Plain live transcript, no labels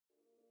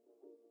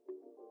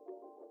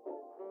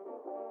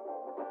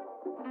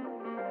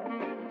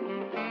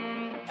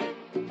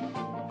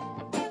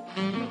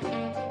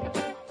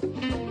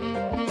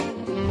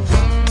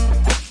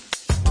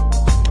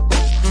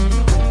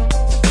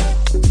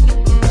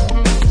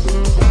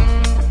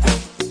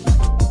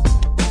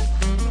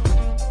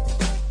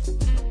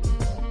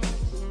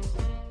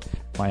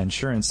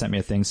insurance sent me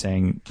a thing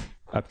saying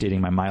updating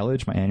my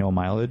mileage, my annual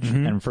mileage.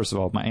 And first of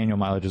all, my annual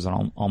mileages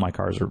on all my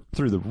cars are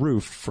through the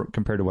roof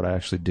compared to what I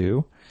actually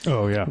do.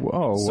 Oh, yeah.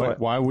 Whoa, So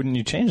why wouldn't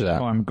you change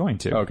that? Oh, I'm going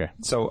to. Okay.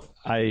 So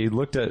I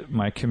looked at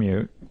my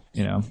commute.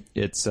 You know,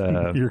 it's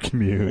Your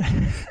commute.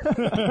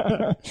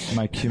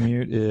 my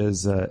commute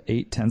is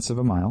 0.8 of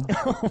a mile.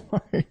 Oh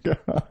my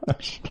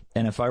gosh.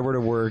 And if I were to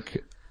work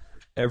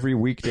every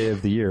weekday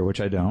of the year,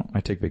 which I don't,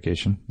 I take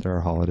vacation. There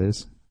are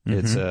holidays.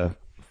 It's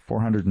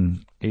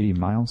 480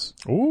 miles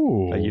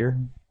Ooh. a year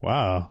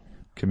Wow.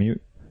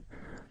 commute.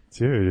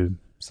 Dude.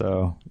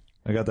 So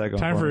I got that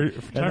going. Time for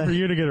for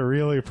you to get a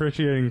really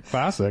appreciating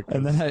classic.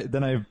 And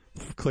then I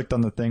clicked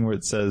on the thing where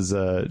it says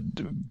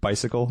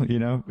bicycle, you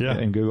know,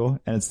 in Google,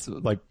 and it's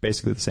like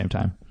basically the same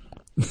time.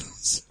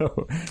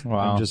 So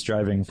Wow. I'm just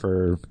driving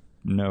for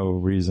no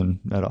reason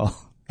at all.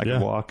 I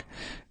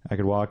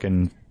could walk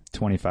in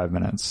 25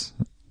 minutes,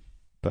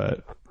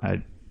 but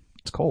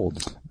it's cold.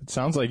 It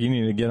sounds like you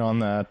need to get on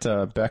that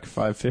Beck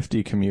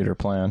 550 commuter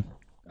plan.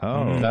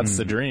 Oh, That's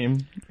the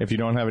dream. If you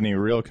don't have any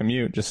real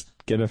commute, just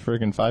get a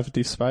friggin'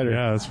 550 Spider.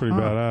 Yeah, that's pretty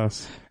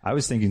badass. I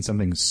was thinking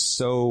something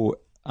so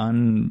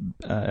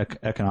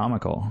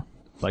economical,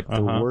 like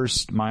the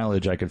worst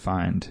mileage I could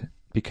find,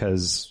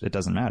 because it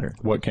doesn't matter.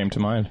 What came to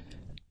mind?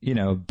 You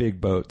know, big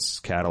boats,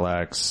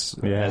 Cadillacs,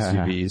 Yeah.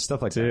 SUVs,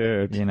 stuff like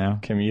Dude, that. You know,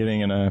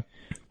 commuting in a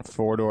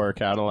 4-door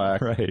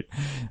Cadillac. right?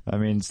 I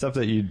mean, stuff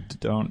that you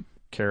don't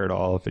care at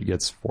all if it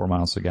gets 4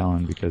 miles a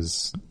gallon,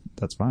 because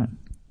that's fine.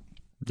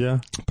 Yeah.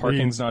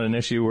 Parking's not an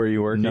issue where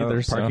you work No,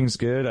 either. so- parking's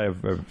good. I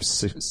have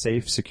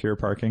safe, secure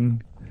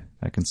parking.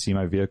 I can see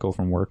my vehicle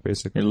from work,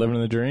 basically. You're living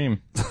the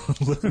dream.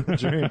 Living the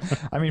dream.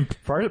 I mean,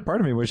 part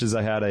of me wishes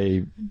I had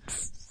a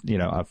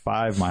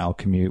 5-mile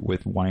commute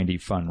with windy,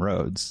 fun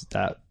roads.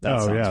 That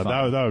sounds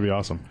fun. that would be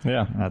awesome.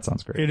 Yeah. That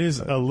sounds great. It is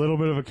a little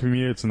bit of a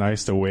commute. It's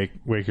nice to wake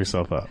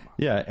yourself up.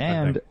 Yeah,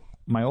 and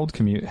my old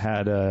commute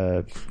had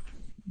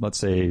let's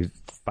say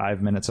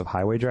 5 minutes of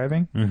highway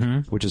driving,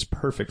 which is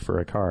perfect for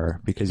a car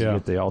because you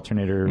get the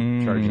alternator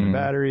charging the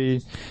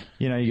battery.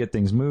 You know, you get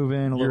things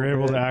moving. You're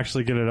able to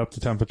actually get it up to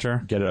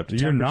temperature. get it up to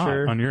You're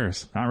temperature. not on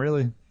yours. Not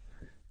really.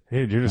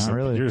 Hey, you're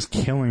just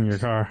killing your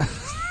car.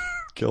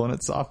 Killing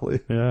it softly.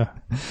 Yeah.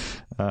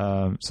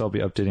 So I'll be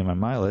updating my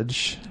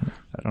mileage.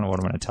 I don't know what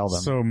I'm going to tell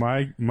them. So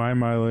my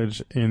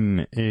mileage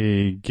in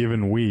a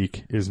given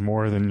week is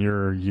more than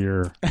your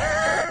year.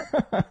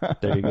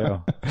 There you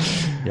go.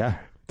 Yeah.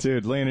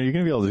 Dude, Lane, are you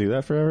going to be able to do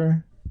that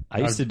forever?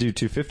 I used to do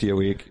 250 a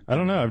week. I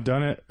don't know. I've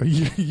done it.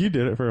 You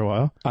did it for a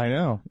while. I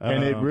know.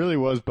 And it really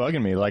was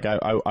bugging me. Like,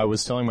 I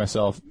was telling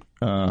myself,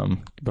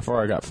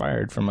 before I got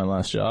fired from my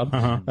last job,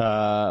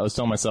 I was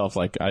telling myself,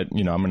 like, I'm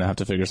going to have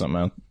to figure something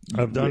out.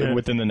 I've done it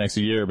within the next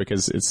year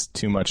because it's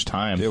too much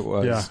time. It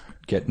was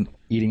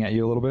eating at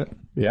you a little bit.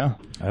 Yeah.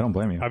 I don't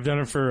blame you. I've done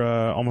it for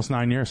almost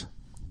 9 years.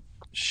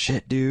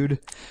 Shit, dude.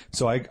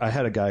 So I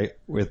had a guy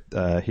with,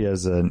 he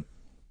has a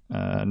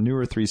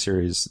newer 3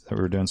 Series that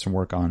we were doing some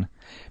work on,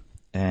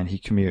 and he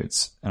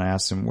commutes. And I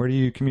asked him, where do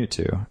you commute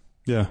to?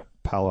 Yeah.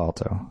 Palo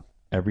Alto,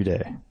 every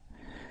day.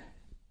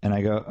 And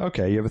I go,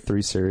 okay, you have a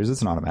 3 Series.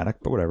 It's an automatic,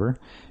 but whatever.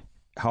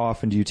 How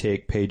often do you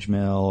take Page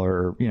Mill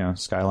or,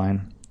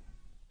 Skyline?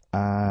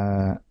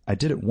 I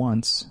did it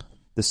once.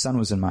 The sun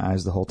was in my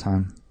eyes the whole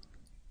time.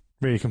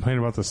 Wait, you complained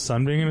about the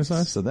sun being in his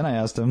eyes? So then I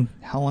asked him,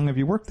 how long have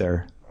you worked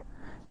there?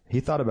 He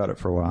thought about it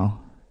for a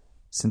while.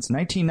 Since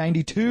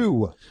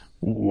 1992.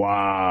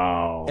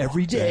 Wow.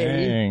 Every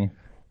day. Dang.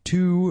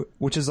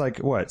 Which is like,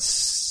 what,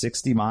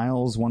 60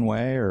 miles one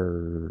way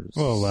or... A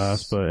little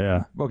less, but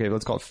yeah. Okay,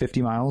 let's call it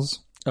 50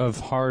 miles. Of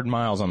hard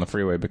miles on the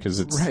freeway because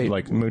it's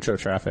like mucho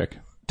traffic.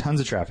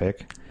 Tons of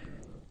traffic.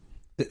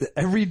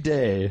 Every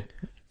day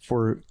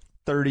for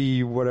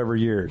 30 whatever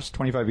years,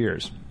 25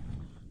 years.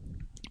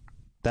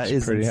 That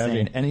is pretty insane.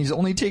 heavy. And he's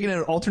only taken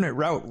an alternate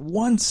route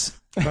once.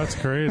 That's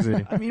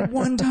crazy. I mean,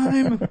 one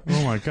time.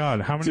 Oh my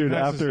God. How many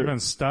times have you been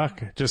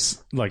stuck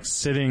just like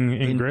sitting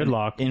in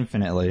gridlock?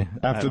 Infinitely.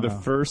 After the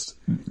first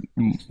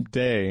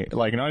day,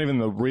 like not even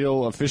the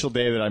real official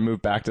day that I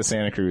moved back to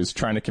Santa Cruz,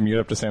 trying to commute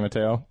up to San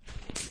Mateo,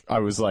 I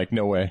was like,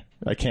 no way.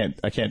 I can't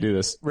do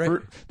this. Right.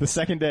 For the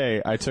second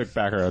day, I took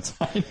back roads.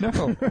 I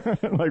know.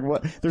 Like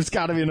what? There's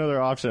got to be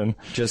another option.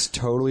 Just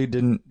totally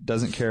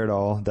doesn't care at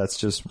all. That's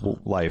just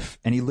life.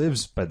 And he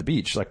lives by the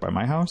beach, like by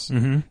my house.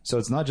 Mm-hmm. So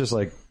it's not just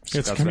like It's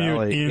Scotts commute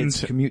Valley. into-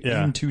 It's commute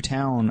yeah. into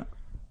town.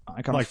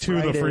 Like on a To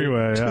the Friday,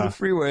 freeway, To yeah. the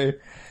freeway.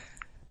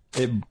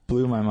 It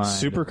blew my mind.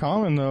 Super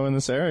common though in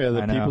this area I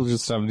that know. people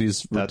just have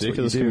these That's what you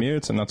ridiculous do.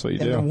 commutes, and that's what you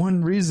And the do.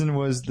 one reason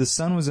was the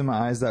sun was in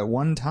my eyes that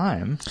one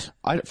time.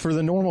 For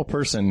the normal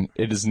person,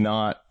 it is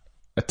not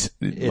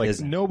like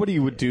isn't. nobody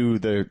would do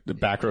the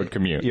back road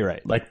commute. You're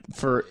right. Like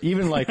for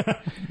even like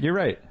You're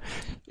right.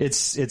 It's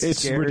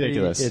scary.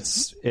 ridiculous.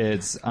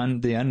 It's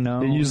the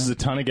unknown. it uses a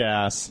ton of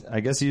gas.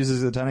 I guess it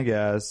uses a ton of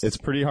gas. It's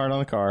pretty hard on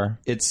the car.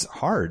 It's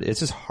hard. It's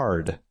just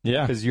hard.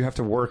 Yeah. Because you have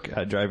to work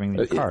at driving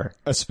the car.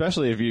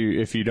 Especially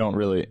if you don't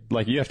really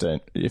like, you have to,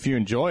 if you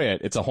enjoy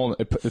it, it's a whole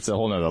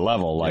nother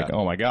level. Like, Yeah.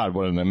 oh my God,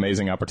 what an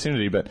amazing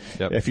opportunity. But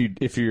Yep.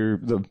 if you're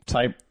the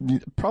type,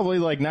 probably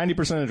like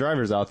 90% of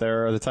drivers out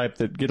there are the type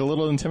that get a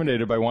little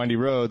intimidated by windy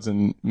roads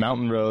and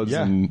mountain roads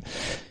Yeah. and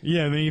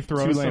Yeah, and then you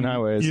throw Two-lane some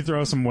highways. You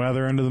throw some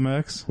weather into the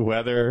mix,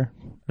 weather,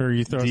 or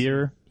you throw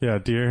deer.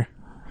 deer.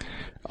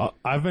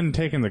 I've been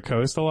taking the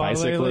coast a lot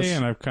lately, Bicyclists.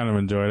 and I've kind of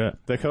enjoyed it.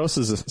 The coast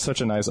is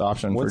such a nice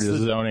option What's for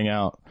just the- zoning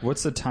out.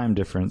 What's the time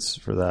difference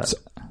for that?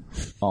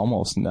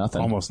 Almost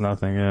nothing. Almost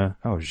nothing. Yeah.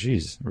 Oh,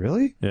 geez.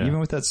 Really? Yeah. Even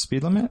with that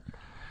speed limit?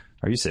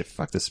 Or you say,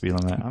 fuck the speed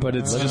limit. But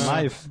it's living just-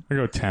 life. I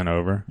go 10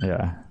 over.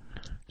 Yeah.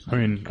 I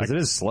mean, Because it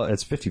is slow.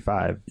 It's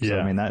 55. So, Yeah.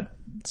 I mean, that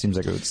seems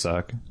like it would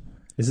suck.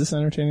 Is this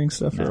entertaining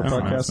stuff for No,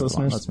 podcast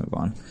listeners? Let's move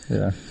on.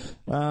 Yeah.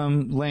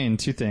 Lane,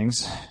 two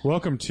things.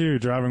 welcome to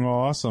Driving While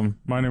Awesome.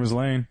 My name is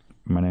Lane.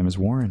 My name is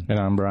Warren. And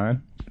I'm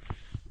Brian.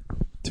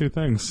 Two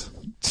things.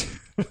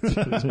 Oh,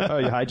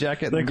 you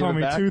hijack it? They call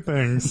me two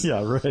things.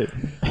 Yeah, right.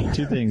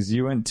 Two things.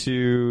 You went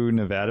to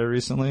Nevada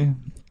recently?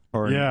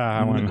 Or Yeah,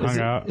 I went and hung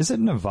out. Is it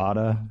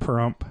Nevada?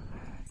 Perump.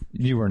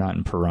 You were not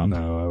in Pahrump.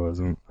 No, I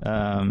wasn't.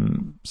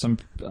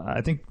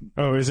 I think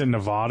Oh, is it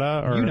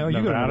Nevada or you Nevada? go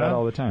to Nevada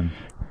all the time.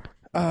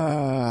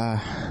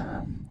 I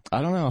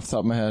don't know off the top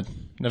of my head.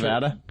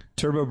 Nevada?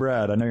 Turbo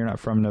Brad, I know you're not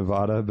from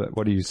Nevada, but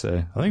what do you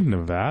say? I think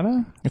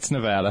Nevada. It's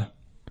Nevada.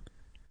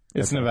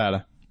 It's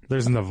Nevada.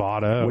 There's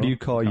Nevada. What do you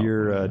call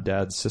your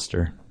dad's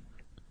sister?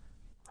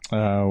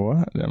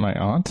 What? My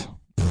aunt?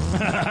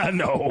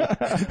 No.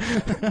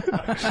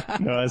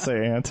 No, I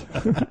say aunt.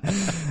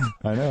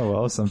 I know.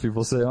 Well, some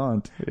people say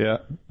aunt. Yeah.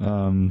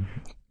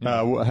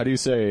 How do you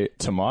say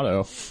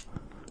tomato?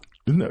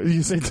 No,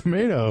 you say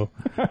tomato.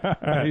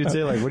 How do you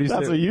say, like, what do you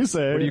That's say? what you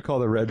say. What do you call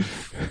the red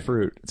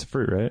fruit? It's a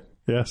fruit, right?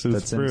 Yes, it's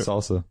That's in fruit.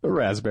 salsa.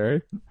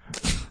 Raspberry.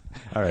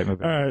 All right,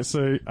 move on. All right,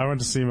 so I went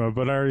to SEMA,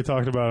 but I already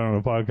talked about it on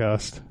a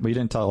podcast. But you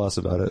didn't tell us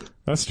about it.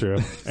 That's true.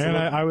 And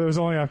I it was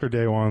only after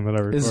day one that I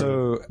recorded.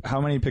 So,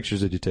 how many pictures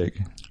did you take?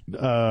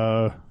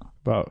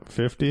 About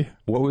 50.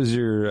 What was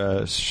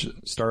your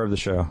star of the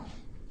show?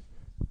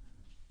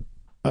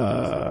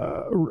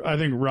 I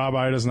think Rob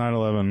Ida's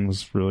 911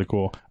 was really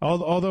cool.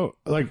 Although,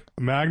 like,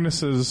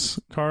 Magnus's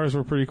cars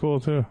were pretty cool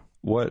too.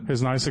 What?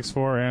 His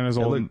 964 and his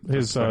looked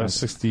quite nice.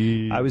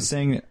 60. I was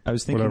thinking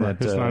Whatever, that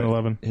his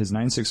 911. his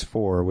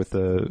 964 with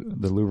the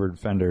louvered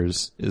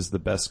fenders is the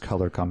best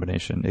color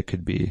combination it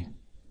could be.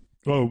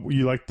 Oh,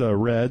 you like the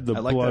red, the I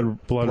like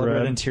blood that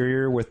red?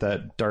 interior with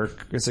that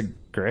dark. Is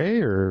it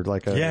gray or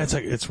like a? Yeah,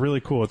 it's really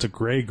cool. It's a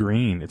gray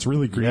green. It's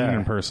really green Yeah.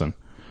 in person.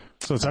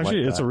 So it's I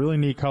actually like it's that. a really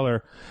neat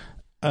color.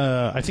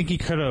 I think he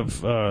could have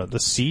the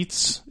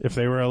seats if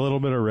they were a little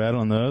bit of red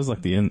on those, like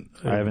I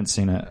haven't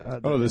seen it.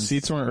 Oh, the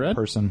seats weren't red?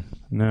 Person.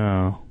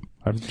 No,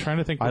 I'm trying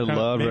to think. I what kind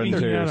love maybe red he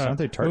interiors. had a- Aren't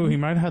they tartan? Oh, he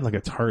might have had like a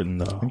tartan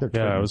though. they're Yeah,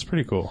 tartan. it was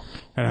pretty cool,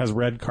 and it has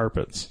red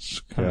carpets. It's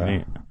kind of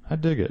neat. I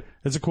dig it.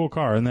 It's a cool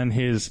car. And then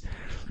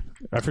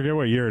I forget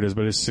what year it is,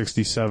 but his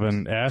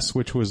 67S,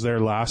 which was there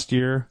last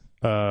year.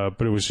 But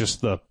it was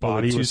just the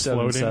body was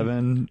floating.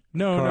 277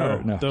 No,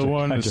 car? no, the joke,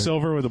 one joke.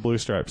 silver with the blue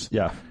stripes.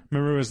 Yeah.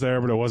 Remember it was there,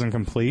 but it wasn't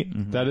complete.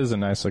 That is a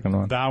nice looking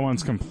one. That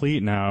one's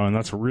complete now, and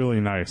that's really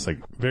nice. Like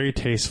very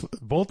tasteful.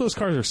 Both those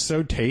cars are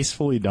so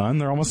tastefully done;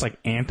 they're almost like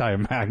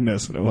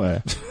anti-Magnus in a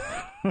way.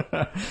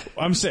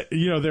 I'm saying,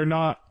 they're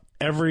not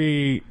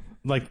every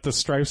like the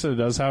stripes that it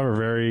does have are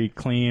very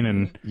clean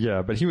and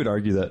Yeah, but he would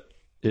argue that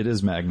it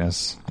is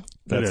Magnus.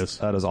 is.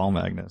 That is all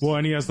Magnus. well,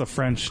 and he has the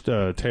French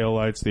tail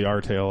lights, the R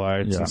tail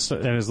lights, Yeah.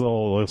 and his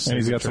little And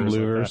he's got some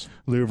signatures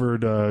like that.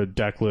 Louvered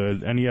deck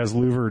lid, and he has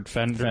louvered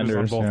fenders on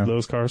Fenders, both yeah. of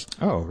those cars.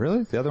 Oh,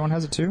 really? The other one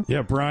has it too?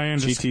 Yeah, Brian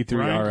GT3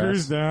 RS.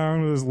 cruised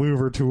down with his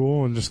louver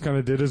tool and just kind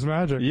of did his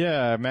magic.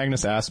 Yeah,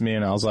 Magnus asked me,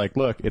 and I was like,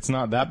 look, it's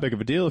not that big of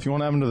a deal. If you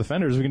want to have them to the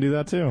fenders, we can do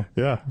that too.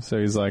 Yeah. So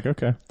he's like,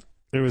 okay.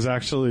 It was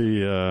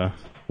actually,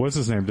 what's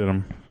his name did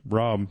him?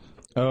 Rob.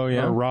 Oh,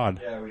 yeah. Or Rod.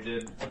 Yeah, we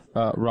did.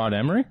 Rod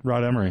Emery?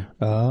 Rod Emery.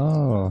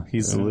 Oh,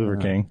 he's the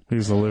louver king.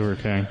 He's the louver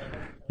king.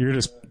 You're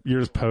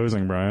just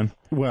posing, Brian.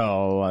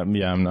 Well,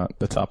 yeah, I'm not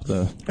the top of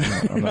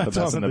the, I'm not the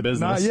best in the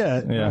business. Not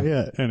yet. Yeah. Not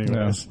yet.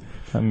 Anyways.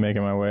 I'm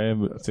making my way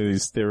to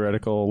these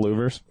theoretical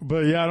louvers.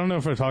 But yeah, I don't know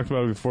if I talked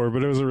about it before,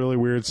 but it was a really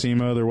weird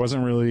SEMA. There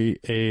wasn't really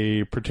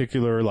a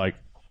particular, like,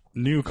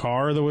 new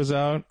car that was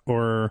out,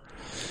 or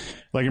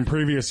like in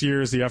previous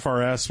years, the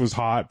FRS was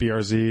hot,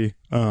 BRZ.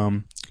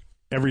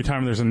 Every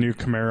time there's a new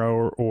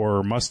Camaro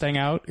or Mustang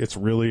out, it's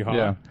really hot.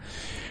 Yeah.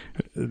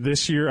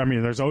 This year, I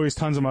mean, there's always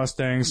tons of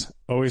Mustangs,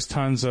 always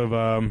tons of,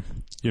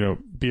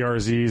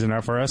 BRZs and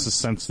FRSs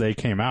since they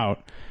came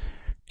out.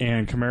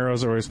 And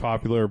Camaros are always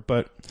popular,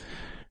 but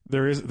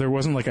there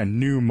wasn't like a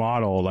new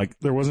model. Like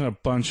there wasn't a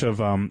bunch of,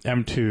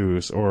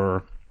 M2s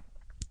or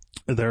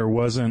there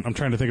wasn't, I'm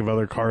trying to think of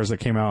other cars that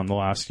came out in the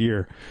last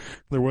year.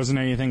 There wasn't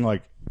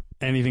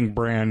anything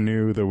brand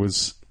new that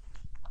was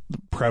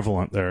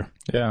prevalent there.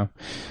 Yeah.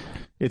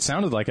 It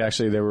sounded like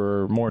actually there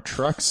were more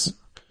trucks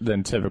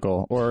than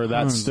typical, or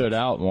that stood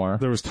out more.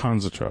 There was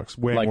tons of trucks,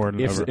 way Like more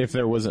than ever. if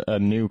there was a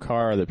new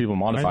car that people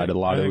modified a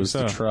lot, it was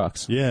the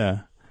trucks.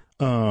 Yeah.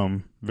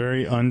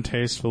 Very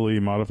untastefully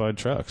modified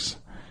trucks.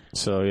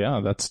 So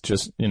yeah, that's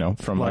just,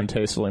 from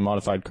untastefully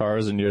modified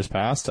cars in years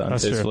past to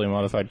untastefully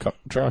modified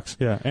trucks.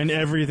 Yeah, and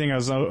everything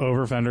has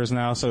over fenders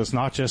now, so it's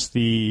not just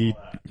the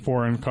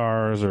foreign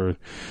cars or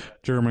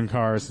German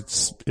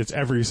cars. It's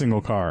every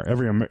single car,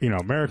 every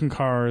American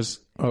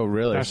cars. Oh,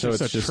 really? That's So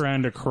just it's a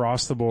trend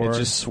across the board. It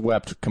just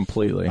swept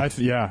completely.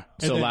 Yeah.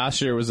 So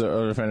last year was the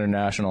Over Fender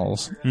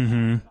Nationals,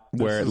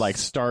 where it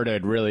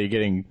started really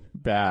getting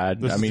bad.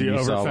 This is the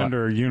over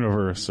fender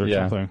universe or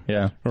something.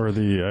 Yeah. Or I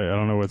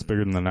don't know what's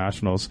bigger than the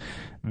Nationals.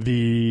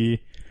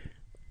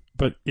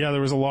 But yeah, there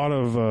was a lot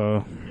of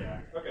I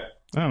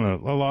don't know,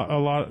 a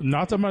lot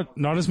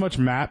not as much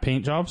matte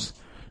paint jobs.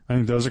 I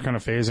think those are kind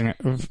of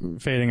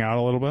fading out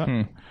a little bit.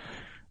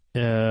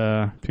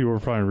 People were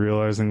probably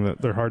realizing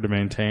that they're hard to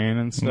maintain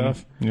and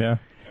stuff. Yeah.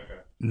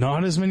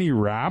 Not as many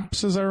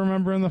wraps as I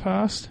remember in the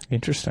past.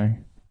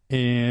 Interesting.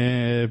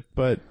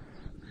 But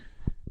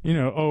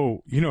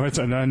it's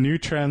a new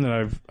trend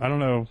that I don't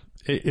know.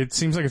 It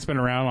seems like it's been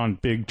around on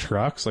big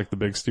trucks, like the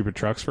big stupid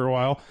trucks for a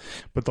while.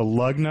 But the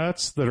lug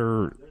nuts that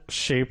are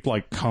shaped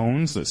like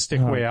cones that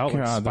stick way out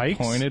like spikes.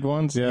 The pointed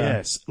ones? Yeah.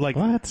 Yes. Like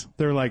what?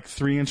 They're like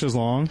 3 inches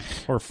long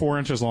or 4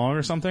 inches long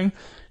or something.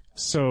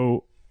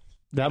 So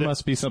that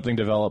must be something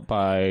developed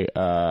by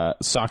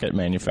socket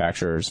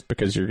manufacturers,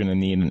 because you're going to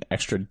need an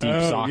extra deep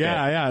socket.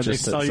 Yeah. They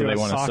sell you a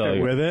socket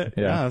with it.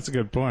 Yeah, that's a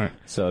good point.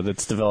 So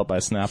that's developed by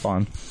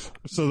Snap-on.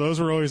 So those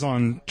were always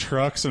on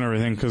trucks and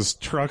everything, because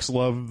trucks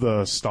love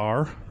the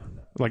star.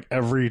 Like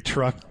every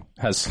truck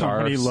has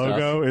company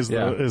logo is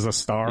a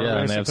star. Yeah,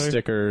 and they have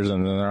stickers,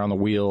 and then they're on the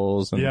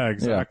wheels. And, yeah,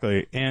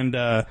 exactly. Yeah. And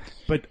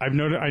but I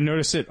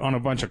noticed it on a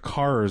bunch of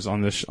cars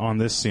on this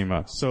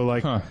SEMA. So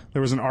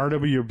there was an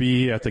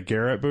RWB at the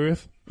Garrett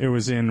booth. It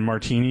was in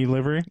Martini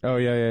livery. Oh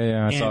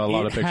yeah. I saw a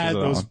lot of pictures of that. It had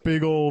those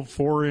big old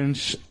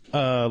 4-inch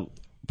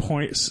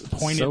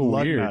pointed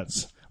lug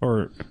nuts.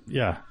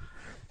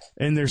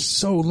 And they're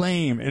so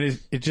lame, and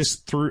it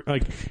just threw,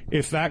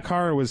 if that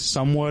car was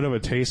somewhat of a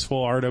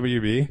tasteful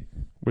RWB,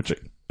 which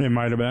it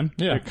might have been.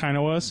 Yeah. It kind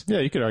of was. Yeah,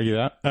 you could argue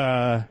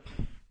that.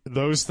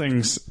 Those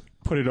things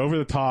put it over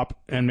the top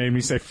and made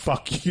me say,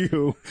 fuck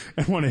you,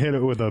 and want to hit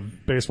it with a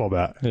baseball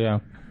bat. Yeah.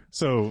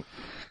 So,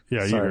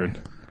 yeah, you heard.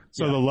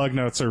 So the lug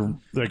nuts are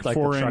like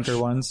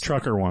 4-inch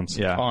trucker ones.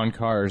 Yeah. On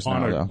cars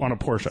on now, a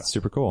Porsche.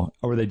 Super cool.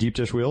 Oh, were they deep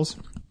dish wheels?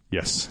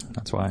 Yes.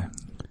 That's why.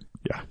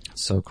 Yeah.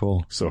 So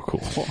cool. So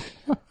cool.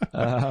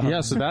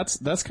 Yeah, so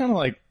that's kind of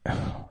like,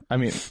 I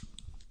mean,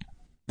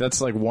 that's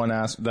like one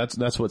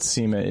that's what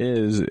SEMA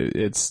is.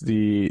 It's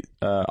the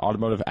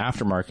automotive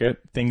aftermarket,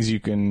 things you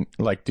can,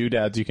 like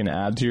doodads you can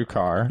add to your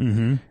car.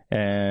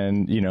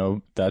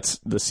 And that's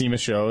the SEMA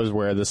show is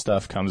where this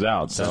stuff comes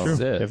out. So that's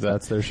it. If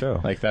that's their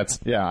show, I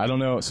don't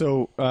know.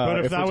 So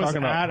but if that was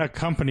at a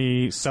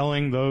company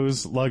selling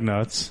those lug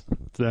nuts,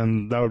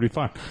 then that would be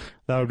fine.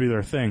 That would be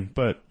their thing.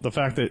 But the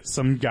fact that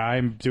some guy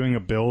doing a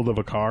build of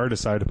a car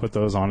decided to put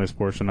those on his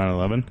Porsche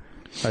 911,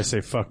 I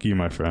say, fuck you,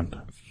 my friend.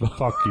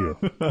 Fuck you.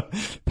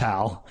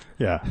 Pal.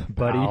 Yeah.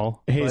 Buddy.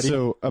 Pal. Hey,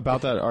 so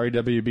about that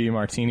RWB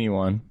Martini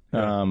one,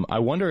 I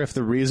wonder if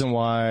the reason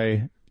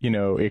why,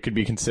 it could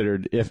be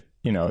considered, if,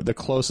 the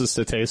closest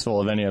to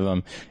tasteful of any of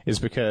them is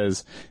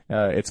because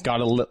it's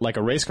got like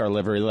a race car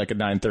livery, like a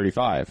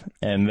 935.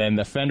 And then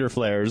the fender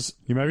flares,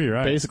 you might be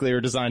right, basically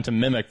are designed to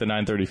mimic the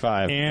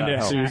 935.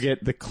 And so you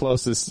get the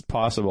closest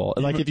possible.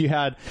 Like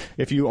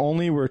if you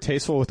only were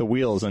tasteful with the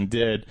wheels and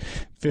did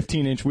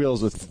 15-inch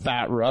wheels with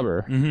fat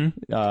rubber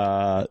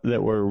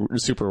that were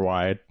super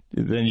wide,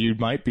 then you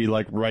might be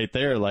like right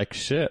there, like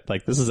shit,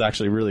 like this is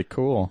actually really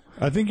cool.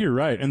 I think you're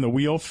right. And the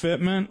wheel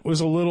fitment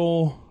was a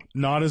little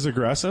not as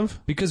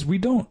aggressive, because we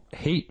don't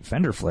hate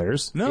fender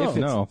flares.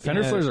 No,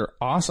 fender flares are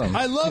awesome.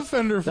 I love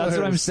fender flares. That's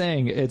what I'm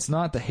saying. It's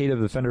not the hate of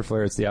the fender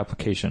flare; it's the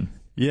application.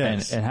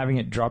 Yes, and having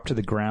it drop to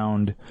the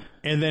ground,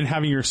 and then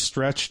having your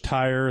stretch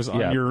tires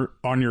on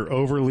your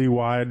overly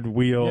wide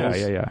wheels.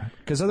 Yeah.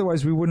 Because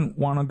otherwise, we wouldn't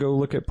want to go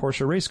look at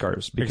Porsche race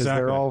cars because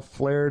they're all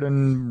flared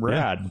and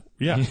rad.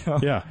 Yeah.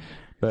 Yeah.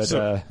 But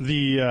so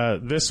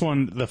this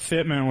one, the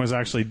fitment was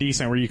actually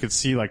decent, where you could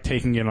see like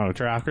taking it on a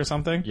track or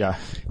something. Yeah.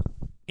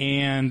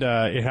 And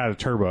it had a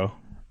turbo.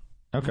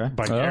 Okay.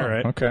 By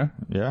Garrett. Okay.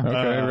 Yeah.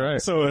 Okay,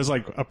 right. So it was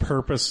like a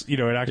purpose, it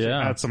actually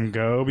had some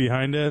go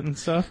behind it and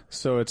stuff.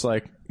 So it's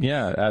like,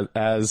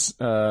 as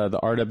the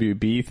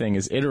RWB thing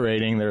is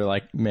iterating, they're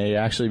like, may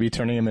actually be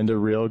turning them into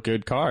real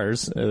good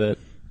cars that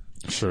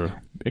Sure.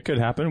 It could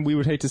happen. We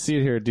would hate to see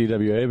it here at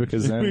DWA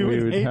because then We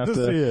would hate have to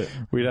see it.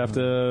 we'd have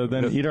to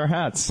then eat our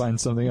hats. Find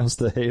something else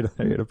to hate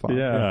upon.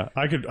 Yeah,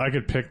 I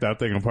could pick that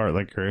thing apart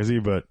like crazy,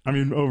 but I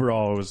mean,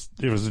 overall,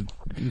 it was a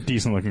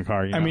decent looking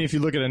car. You know? I mean, if you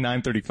look at a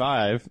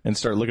 935 and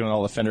start looking at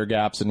all the fender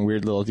gaps and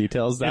weird little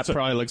details, that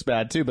probably looks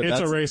bad too. But it's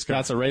that's a race car.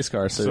 That's a race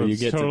car, so you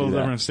it's get total to do that.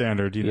 different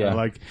standard. You know, Yeah.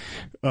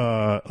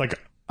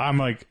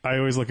 like I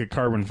always look at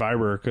carbon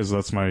fiber because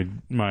that's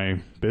my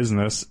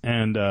business,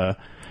 and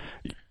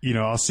you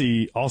know, I'll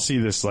see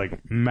this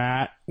like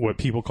matte, what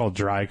people call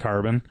dry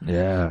carbon.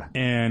 Yeah.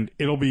 And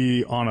it'll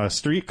be on a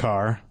street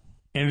car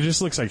and it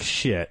just looks like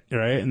shit,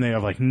 right? And they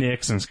have like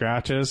nicks and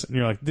scratches, and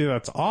you're like, dude,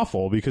 that's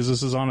awful, because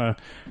this is on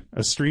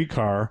a street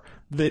car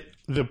that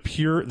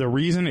the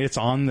reason it's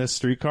on this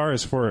street car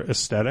is for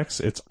aesthetics.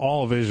 It's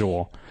all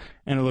visual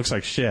and it looks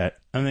like shit.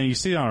 And then you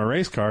see it on a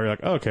race car, you're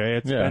like,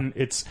 okay,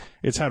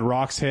 it's had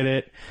rocks hit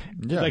it.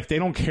 Yeah. Like, they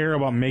don't care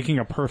about making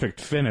a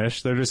perfect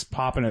finish. They're just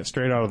popping it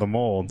straight out of the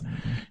mold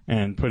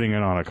and putting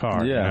it on a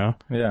car. Yeah. You know?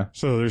 Yeah.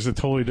 So there's a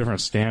totally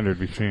different standard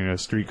between a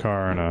street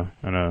car and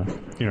a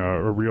you know,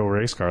 a real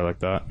race car like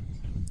that.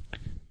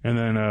 And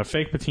then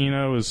fake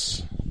patina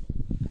was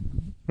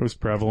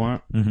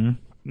prevalent. Mm-hmm.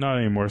 Not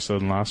any more so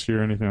than last year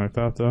or anything like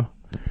that, though.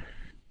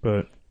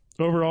 But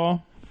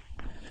overall,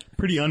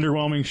 pretty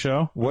underwhelming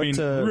show. What, I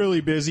mean, really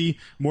busy,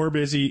 more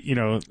busy, you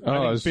know,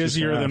 I think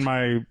busier than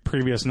my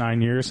previous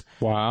 9 years.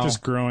 Wow.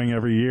 Just growing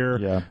every year.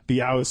 Yeah.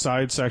 The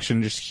outside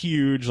section just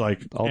huge,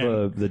 like All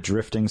the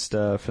drifting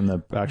stuff and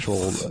the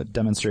actual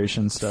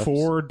demonstration stuff.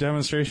 4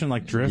 demonstration,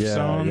 like drift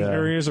zone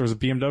areas. There was a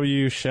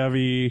BMW,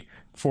 Chevy,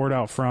 Ford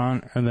out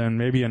front, and then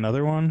maybe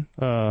another one.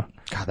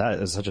 God, that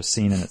is such a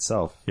scene in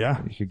itself.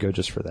 Yeah. You could go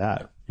just for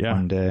that Yeah.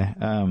 one day.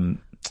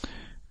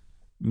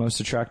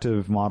 Most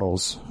attractive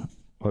models.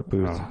 What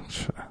booth?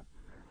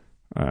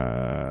 I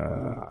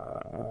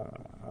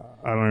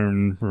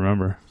don't even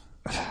remember.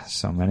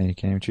 So many. You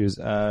can't even choose.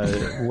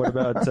 What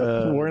about...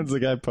 Warren's the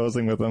guy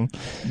posing with him.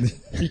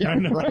 Yeah, I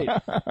know. Right.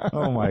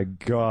 Oh, my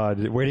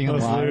God. Waiting in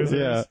Those line. losers.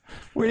 Yeah.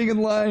 Waiting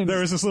in line. There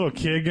was this little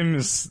kid getting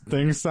his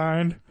thing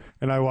signed,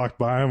 and I walked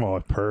by him all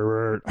like,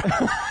 pervert.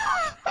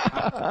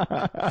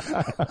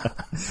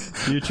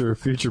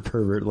 Future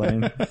pervert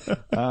lane.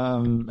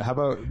 How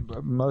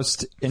about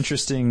most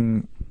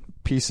interesting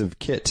piece of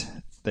kit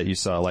that you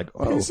saw? Like,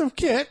 Piece of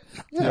kit.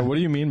 Yeah. What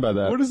do you mean by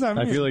that? What does that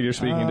I mean? feel like you're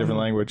speaking a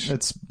different language.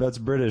 that's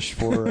British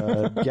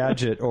for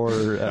gadget or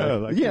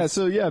Like, Yeah,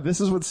 so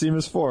this is what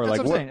SEMA's for. That's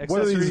Like, what I'm saying.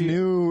 what are these Accessory-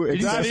 new That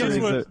That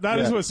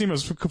accessories is what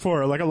SEMA's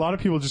for. Like, a lot of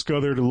people just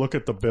go there to look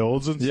at the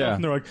builds and stuff, Yeah.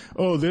 and they're like,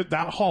 "Oh,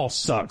 that hall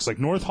sucks. Like,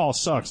 North Hall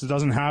sucks. It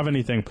doesn't have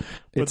anything."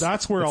 But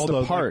that's where all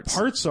the the parts.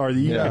 parts are that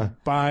you Yeah. can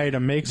buy to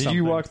make Did something.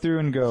 you walk through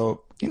and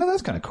go,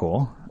 that's kind of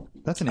cool?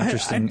 That's an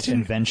interesting didn't-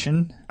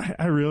 invention.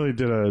 I really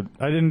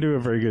I didn't do a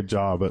very good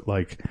job at,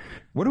 like,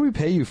 What do we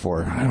pay you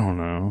for? I don't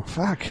know.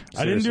 Fuck.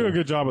 I didn't do a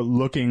good job at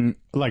looking,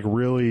 like,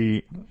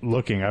 really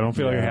looking. I don't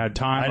feel like I had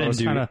time. I was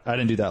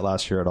didn't do that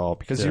last year at all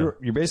because you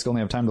basically only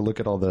have time to look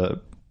at all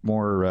the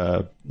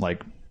more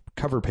like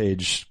cover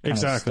page kind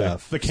exactly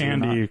of stuff. the So you're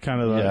candy not-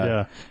 kind of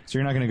yeah. So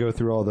you're not going to go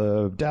through all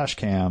the dash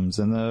cams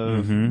and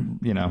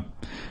the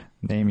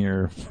name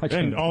your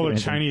And all the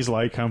Chinese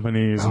light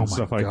companies and my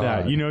stuff like God.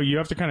 that. You know, you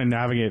have to kind of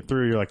navigate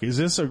through. You're like, is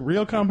this a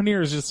real company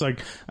or is this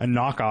like a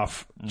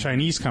knockoff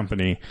Chinese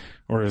company?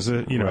 Or is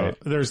it, Right.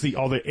 there's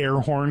all the air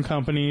horn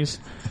companies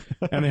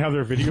and they have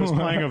their videos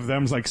playing of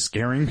them like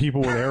scaring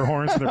people with air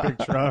horns in their big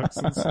trucks.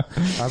 It's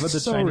How about the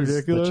so Chinese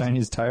ridiculous. the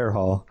Chinese tire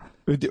hall?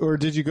 Or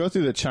did you go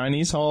through the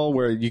Chinese hall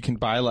where you can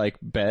buy like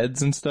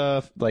beds and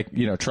stuff, like,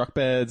 truck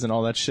beds and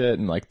all that shit,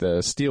 and like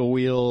the steel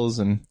wheels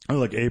and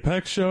like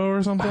Apex show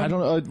or something. I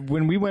don't know.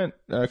 When we went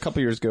a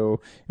couple years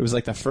ago, it was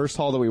like the first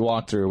hall that we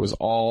walked through was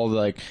all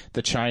like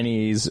the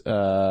Chinese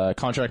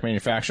contract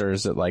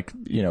manufacturers that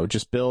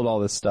just build all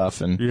this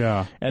stuff, and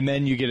Yeah. and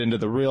then you get into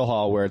the real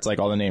hall where it's like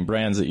all the name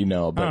brands that you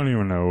know. I But don't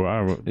even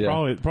know.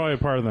 Yeah. Probably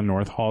part of the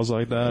North Halls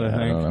like that, I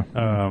think. I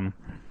don't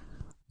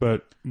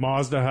But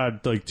Mazda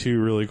had like 2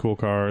 really cool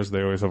cars.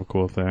 They always have a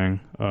cool thing.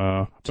 But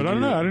I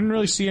don't know. I didn't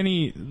really see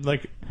any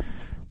like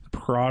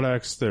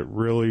products that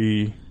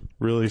really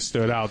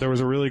stood out. There was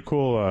a really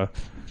cool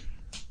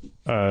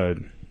there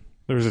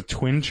was a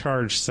twin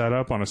charge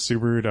setup on a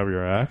Subaru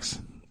WRX. It's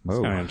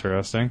Whoa. kind of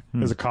interesting. It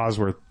was a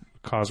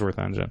Cosworth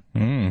engine.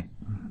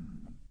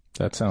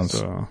 that sounds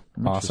So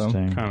awesome.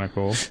 Interesting. kind of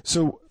cool.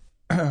 So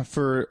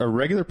for a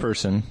regular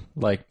person,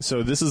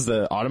 so this is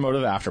the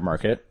automotive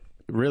aftermarket.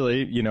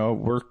 Really,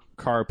 we're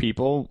car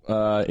people.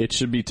 It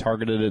should be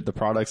targeted at the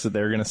products that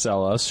they're going to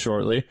sell us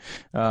shortly.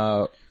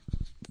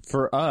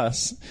 For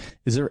us,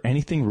 is there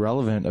anything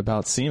relevant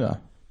about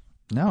SEMA?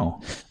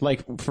 No.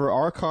 Like, for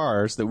our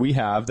cars that we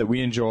have, that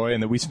we enjoy,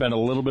 and that we spend a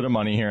little bit of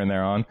money here and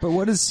there on. But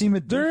what does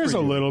SEMA do? There is for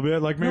a you? little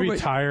bit, like maybe but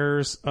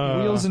tires,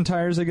 wheels and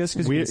tires, I guess,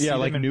 because you can see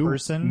like them in new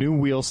person. new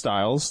wheel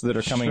styles that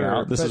are coming Sure,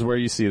 out. This but is where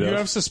you see those. You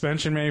have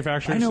suspension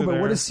manufacturers. I know, to but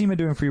there. what is SEMA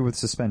doing for you with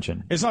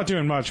suspension? It's not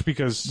doing much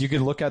because You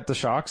can look at the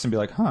shocks and be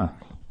like, huh.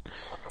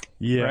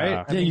 Yeah. Right?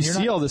 Yeah, I mean, you you're see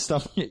not- all this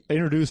stuff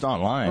introduced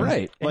online.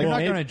 Right. Like, You're not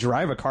maybe- going to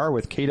drive a car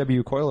with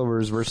KW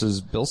coilovers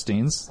versus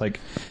Bilsteins. Like,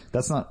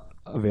 that's not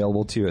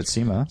available to you at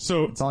SEMA.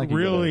 So It's not like you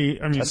get really,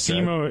 a I mean, test drive.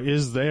 SEMA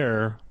is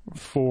there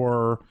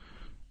for,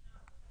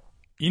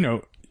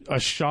 a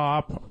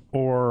shop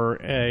or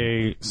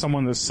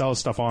someone that sells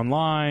stuff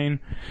online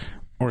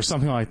or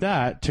something like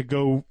that to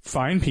go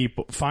find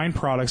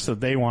products that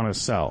they want to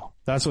sell.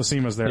 That's what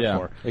SEMA's there Yeah,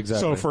 for.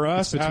 exactly. So for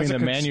us, between as a the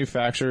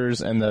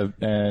manufacturers and the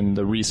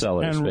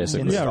resellers, and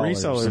basically. yeah, Installers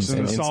resellers and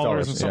and installers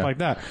installers, and stuff yeah. like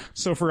that.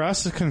 So for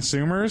us as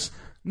consumers,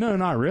 no,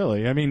 not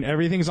really. I mean,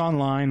 everything's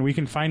online. We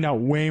can find out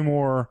way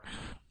more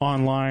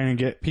online and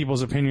get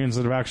people's opinions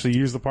that have actually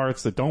used the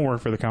parts that don't work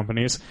for the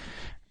companies.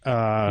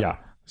 Yeah.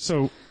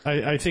 So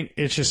I think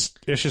it's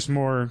just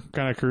more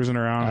kind of cruising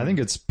around. I think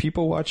it's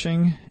people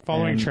watching,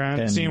 following and- trends,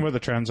 and seeing what the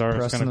trends are. It's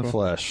pressing kind the of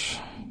cool. flesh,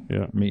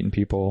 Yeah. meeting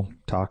people,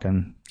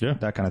 talking, Yeah.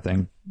 that kind of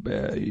thing.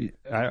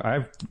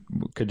 I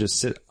could just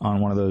sit on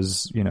one of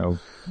those,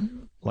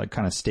 like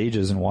kind of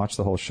stages and watch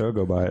the whole show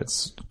go by.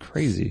 It's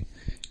crazy.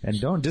 And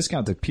don't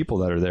discount the people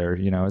that are there.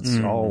 It's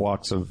all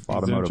walks of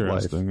automotive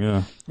life. Interesting,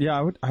 yeah.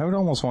 Yeah, I would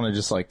almost want to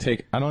just like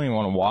I don't even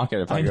want to walk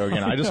it if I go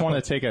again. I just want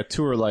to take a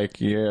tour. Like,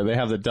 they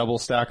have the double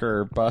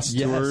stacker bus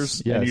Yes,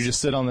 tours, yes. and you just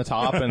sit on the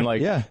top, and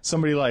like Yeah.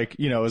 somebody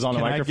is on a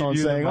Can I microphone give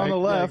you the saying on the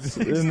mic? left,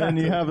 Yeah, and then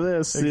you have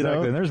this.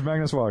 Exactly. And there's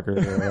Magnus Walker.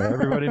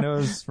 Everybody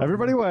knows.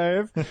 Everybody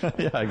wave.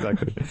 Yeah,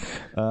 exactly.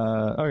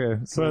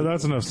 Okay. So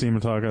that's enough SEMA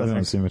talk, I That's think.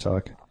 enough SEMA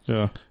talk.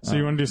 Yeah. So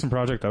you want to do some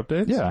project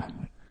updates? Yeah.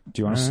 Do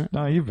you want to? All right.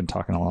 No, you've been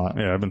talking a lot.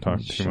 Yeah, I've been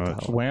talking Shut too the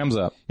much. hell Whams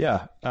up.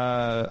 Yeah,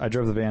 I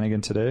drove the van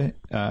again today.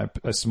 I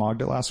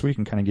smogged it last week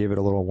and kind of gave it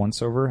a little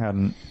once over.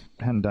 Hadn't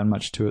done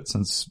much to it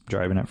since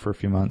driving it for a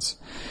few months.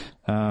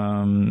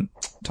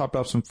 Topped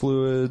off some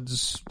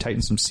fluids,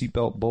 tightened some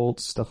seatbelt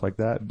bolts, stuff like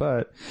that.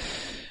 But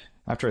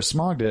after I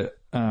smogged it,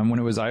 when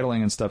it was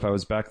idling and stuff, I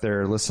was back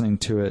there listening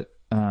to it.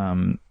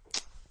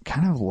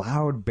 Kind of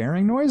loud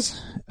bearing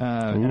noise.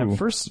 And at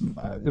first,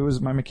 it was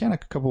my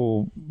mechanic a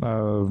couple,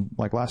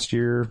 like last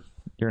year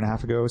and a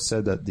half ago,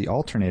 said that the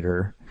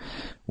alternator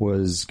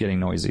was getting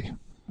noisy.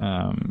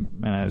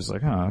 And I was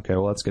like, oh, okay,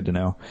 well, that's good to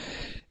know.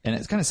 And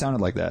it kind of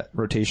sounded like that,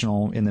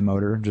 rotational in the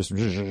motor, just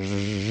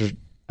with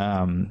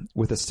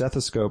a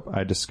stethoscope,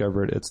 I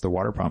discovered it's the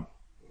water pump.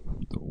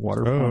 The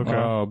water pump okay.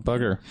 Oh,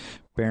 bugger.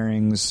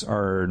 bearings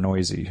are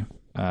noisy.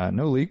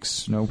 No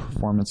leaks, no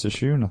performance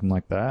issue, nothing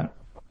like that.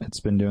 It's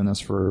been doing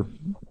this for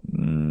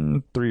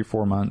 3 or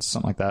 4 months,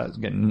 something like that. It's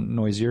getting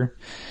noisier.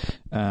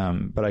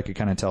 But I could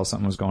kind of tell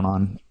something was going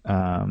on.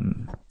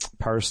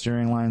 Power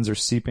steering lines are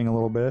seeping a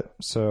little bit.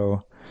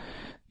 So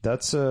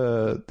that's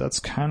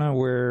kind of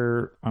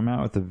where I'm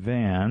at with the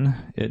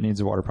van. It needs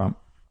a water pump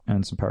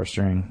and some power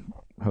steering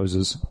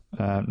hoses.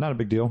 Not a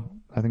big deal.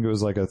 I think it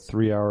was like a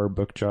 3-hour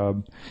book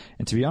job.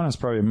 And to be honest,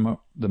 probably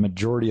the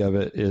majority of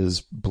it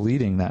is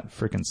bleeding that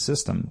freaking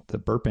system, the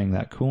burping,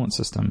 that coolant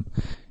system.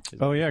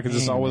 Oh yeah, because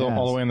it's all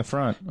the way in the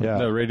front. Yeah.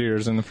 The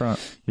radiator's in the front.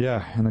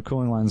 Yeah, and the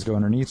cooling lines go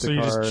underneath So the you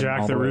car. just and jack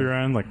all the way- rear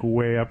end like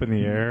way up in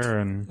the air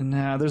and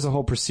Nah, there's a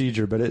whole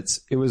procedure, but it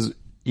was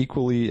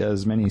equally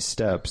as many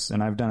steps,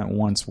 and I've done it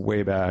once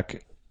way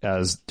back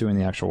as doing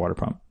the actual water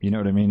pump. You know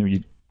what I mean?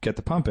 You get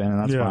the pump in, and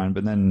that's Yeah. fine,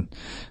 but then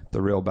the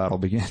real battle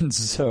begins.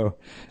 So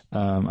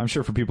I'm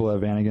sure for people who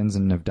have Vanagons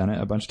and have done it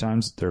a bunch of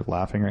times, they're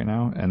laughing right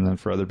now, and then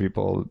for other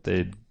people,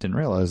 they didn't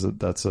realize that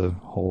that's a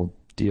whole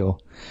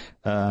deal.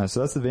 So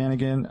that's the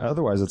Vanagon.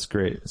 Otherwise, it's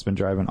great. It's been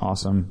driving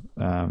awesome.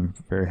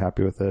 Very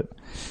happy with it.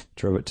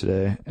 Drove it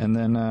today. And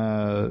then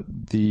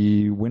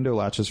the window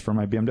latches for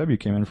my BMW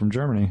came in from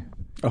Germany.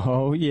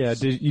 Oh yeah,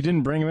 you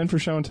didn't bring them in for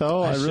show and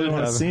tell? I really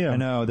want to see them. I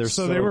know. They're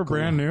so they were cool.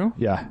 brand new.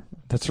 Yeah.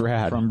 That's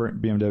rad. From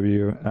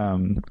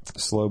BMW,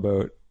 slow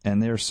boat.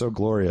 And they're so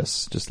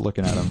glorious just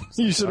looking at them.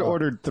 You should have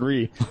ordered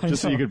 3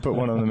 just so you could put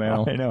one on the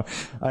mail.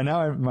 I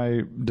know.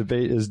 My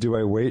debate is, do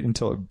I wait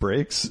until it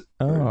breaks?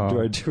 Or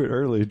do I do it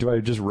early? Do I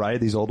just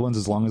ride these old ones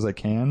as long as I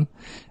can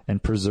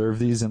and preserve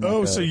these? In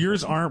like So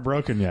yours aren't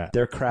broken yet.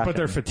 they're cracking. But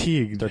they're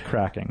fatigued. They're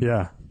cracking.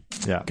 Yeah.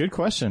 Yeah. Good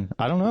question.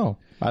 I don't know.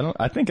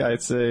 I think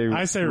I'd say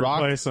I say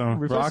replace them.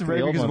 Replace the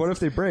brake, because what if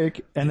they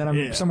break and then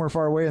I'm somewhere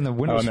far away and the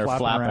window's and they're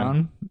flapping flapping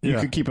around? You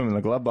Yeah. could keep them in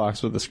the glove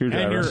box with the And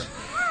screwdriver. you're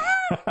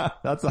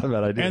That's not a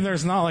bad idea. and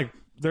there's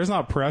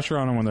not pressure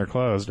on them when they're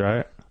closed,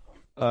 right?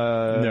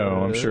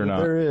 No, I'm sure not.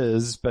 There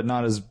is, but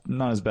not as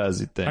bad as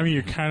you think. I mean,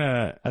 you kind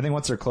of I think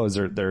once they're closed,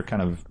 they're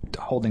kind of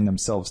holding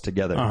themselves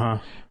together.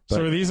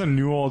 So are these a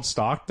new old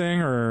stock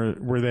thing, or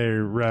were they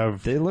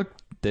rev?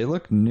 They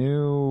look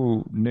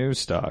new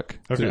stock.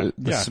 Okay,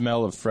 The yeah.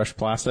 smell of fresh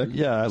plastic.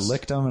 Yeah, I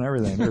licked them and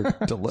everything. They're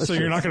delicious. So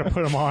you're not going to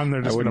put them on;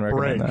 they're just going wouldn't to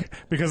break recommend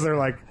because they're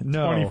like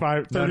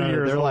 25, 30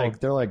 years they're old.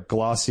 they're like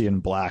glossy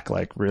and black,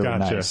 like really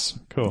Gotcha. nice.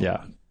 Cool.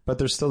 Yeah, but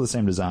they're still the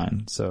same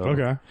design. So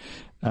Okay.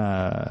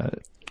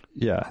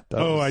 Yeah.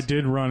 I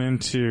did run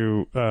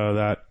into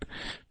that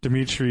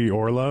Dmitry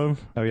Orlov.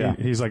 Oh, yeah.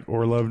 He's like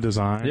Orlov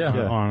Design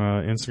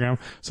on Instagram.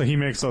 So he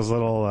makes those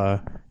little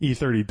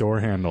E30 door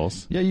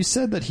handles. Yeah, you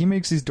said that he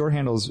makes these door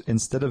handles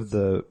instead of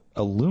the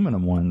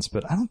aluminum ones,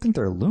 but I don't think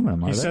they're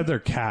aluminum, are He they? said they're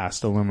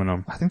cast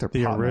aluminum. I think they're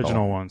the pot original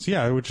metal. ones.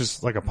 Yeah, which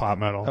is like a pot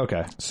metal.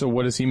 Okay. So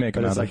what does he make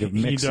But them it's out like of? a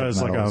He mix of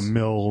does like a metals.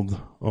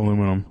 milled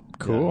aluminum.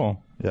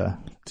 Cool. Yeah.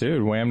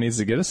 Dude, Wham needs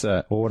to get a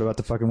set. Well, what about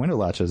the fucking window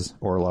latches,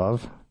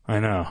 Orlov? I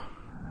know.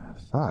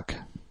 Fuck.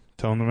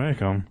 Tell him to make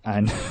them.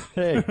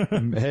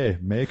 Hey,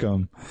 make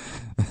them.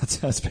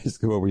 That's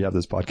basically what we have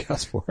this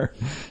podcast for.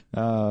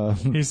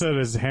 He said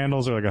his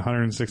handles are like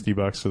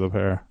 $160 for the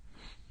pair.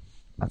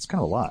 That's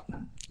kind of a lot.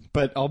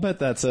 But I'll bet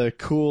that's a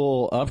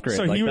cool upgrade.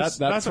 So like he was,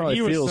 that that's what probably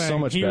he was feels saying. so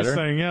much he better. was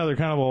saying, yeah, they're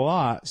kind of a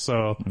lot.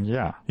 So,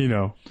 Yeah.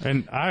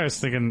 and I was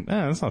thinking,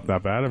 that's not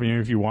that bad. I mean,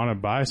 if you want to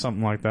buy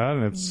something like that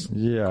and it's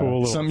Yeah. cool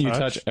little Something you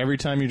touch every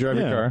time you drive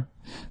your car.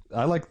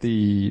 I like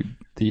the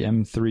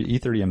M3,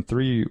 E30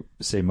 M3,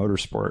 say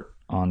Motorsport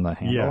on the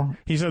handle. Yeah.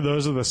 He said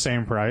those are the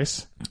same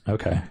price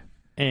Okay.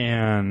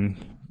 and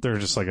they're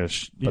just like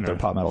But they're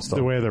pot metal still.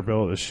 The way they're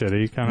built is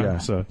shitty kind of. Yeah.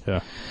 So, yeah.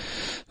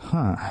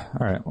 Huh.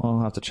 All right. Well,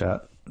 we'll have to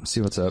chat.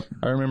 See what's up.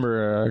 I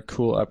remember a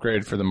cool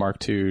upgrade for the Mark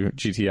II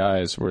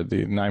GTIs were the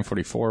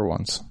 944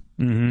 ones.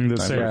 Mm-hmm. The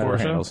same 944 Porsche.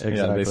 handles. Yeah,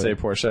 Exactly. they say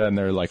Porsche and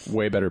they're like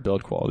way better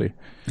build quality.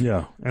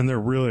 Yeah. And they're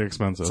really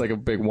expensive. It's like a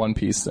big one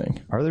piece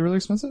thing. Are they really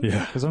expensive?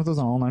 Yeah. Because aren't those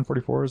on all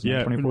 944s?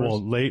 yeah. 924s?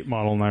 Well, late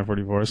model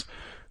 944s.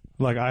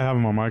 Like I have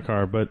them on my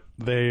car, but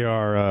they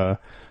are,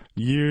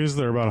 used.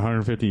 They're about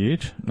 150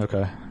 each.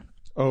 Okay.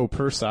 Oh,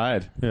 per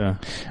side. Yeah.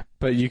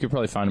 But you could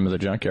probably find them at the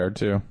junkyard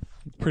too.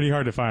 Pretty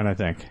hard to find, I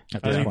think. I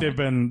this think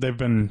point. they've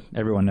been,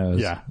 Everyone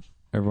knows. yeah.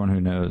 Everyone who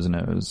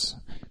knows.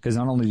 Because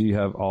not only do you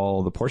have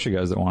all the Porsche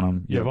guys that want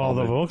them, You have all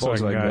the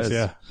Volkswagen guys,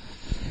 yeah.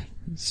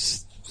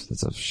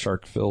 It's a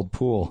shark-filled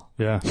pool.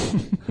 Yeah.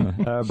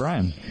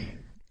 Brian.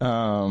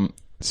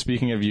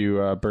 Speaking of you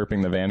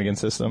burping the Vanagon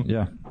system,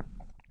 Yeah.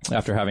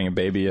 after having a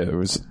baby, I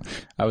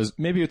was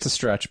maybe it's a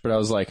stretch, but I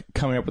was like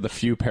coming up with a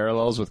few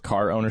parallels with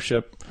car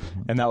ownership,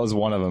 and that was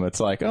one of them. It's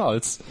like, oh,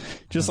 it's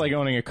just like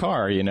owning a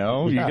car, you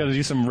know? Yeah. You got to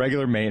do some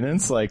regular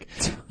maintenance, like,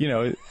 you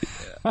know,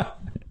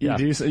 Yeah.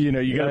 you got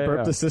to burp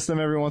yeah. the system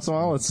every once in a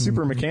while. It's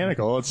super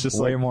mechanical. It's just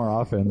Way like, more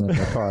often than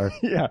the car.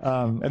 yeah.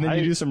 And then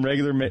you do some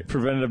regular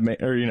preventative,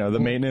 or the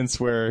maintenance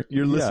where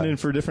you're listening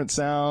for different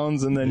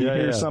sounds, and then you Yeah,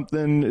 hear yeah.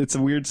 something, it's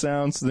a weird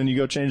sound, so then you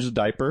go change the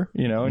diaper,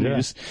 and Yeah. you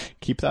just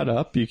keep that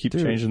up. You keep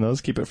changing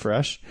those, keep it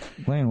fresh.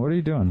 Lane, what are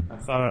you doing? I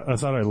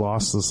thought I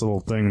lost this little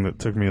thing that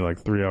took me like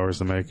 3 hours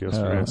to make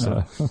yesterday.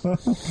 So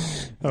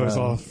I was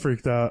all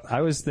freaked out.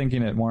 I was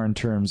thinking it more in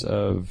terms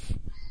of,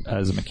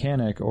 as a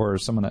mechanic or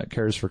someone that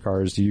cares for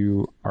cars,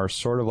 you are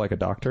sort of like a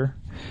doctor.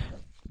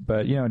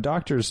 But,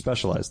 doctors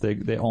specialize.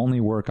 They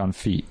only work on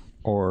feet,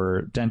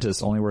 or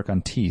dentists only work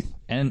on teeth.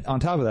 And on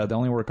top of that, they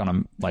only work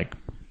on,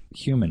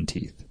 human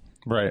teeth.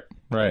 Right.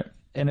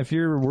 And if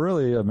you're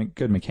really a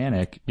good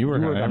mechanic, You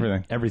work on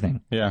everything.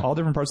 Everything. Yeah. All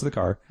different parts of the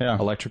car. Yeah.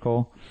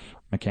 Electrical,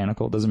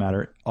 mechanical, doesn't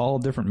matter. All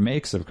different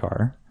makes of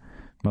car.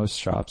 Most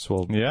shops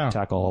will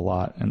tackle a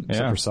lot, and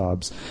except for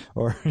Saabs.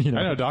 Or, I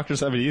know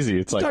doctors have it easy.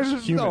 It's like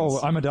Doctors, humans. oh,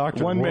 I'm a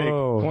doctor. One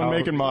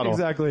make and model.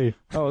 Exactly.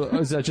 Oh,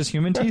 is that just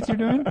human teeth you're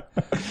doing?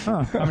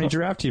 Huh. How many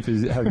giraffe teeth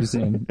have you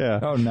seen? Yeah.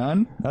 Oh,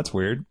 none? That's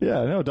weird.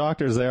 Yeah, no,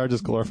 doctors, they are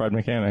just glorified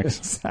mechanics.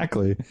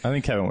 Exactly. I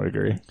think Kevin would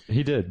agree.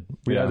 He did.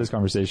 We Yeah. had this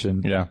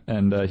conversation. Yeah.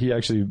 And he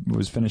actually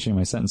was finishing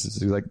my sentences.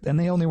 He was like, and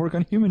they only work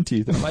on human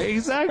teeth. And I'm like,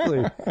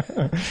 exactly.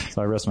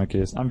 So I rest my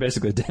case. I'm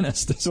basically a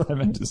dentist. That's what I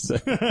meant to say.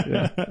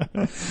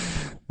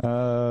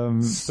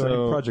 So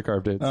any project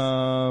car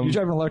updates. You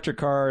drive an electric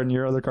car and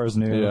your other car's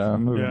new. Yeah.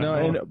 Moving Yeah. No,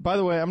 on. and by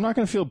the way, I'm not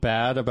going to feel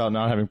bad about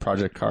not having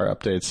project car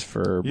updates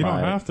for You don't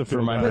have to for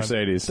feel my bad.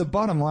 Mercedes. The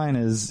bottom line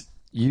is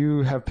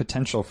you have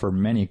potential for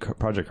many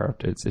project car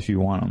updates if you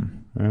want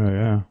them. Oh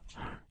yeah.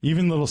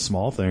 Even little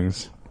small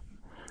things.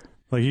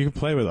 Like you can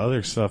play with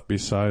other stuff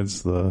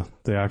besides the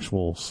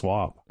actual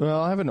swap.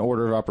 Well, I have an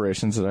order of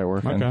operations that I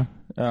work in. Okay.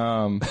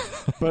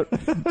 But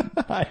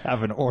I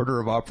have an order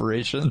of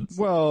operations.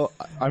 well,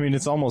 I mean,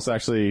 it's almost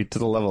actually to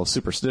the level of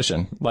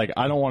superstition. Like,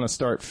 I don't want to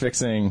start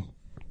fixing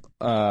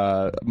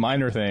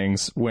minor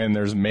things when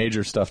there's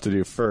major stuff to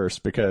do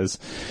first, because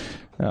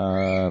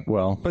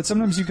But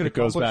sometimes you could It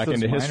goes accomplish back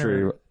into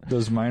history.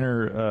 Those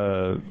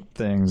minor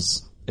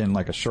things in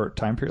like a short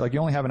time period. Like you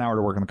only have an hour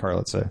to work on the car,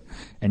 let's say,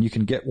 and you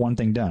can get one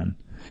thing done.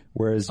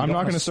 Whereas I'm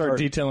not going to start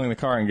detailing the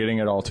car and getting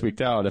it all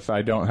tweaked out if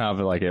I don't have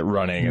like it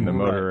running and the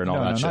motor and all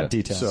that shit. not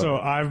detail. So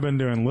I've been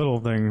doing little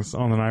things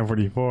on the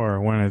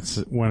 944 when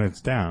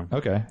it's down.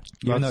 Okay,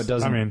 even though it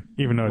doesn't. I mean,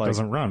 even though it like-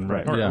 doesn't run,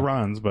 right? right, Or yeah. it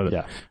runs, but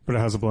Yeah. but it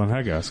has a blown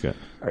head gasket.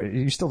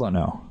 you still don't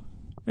know.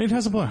 It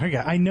has a blown.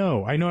 I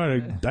know how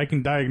to. I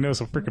can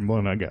diagnose a freaking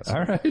blown nut gas.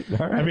 All right.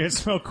 I mean, it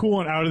smelled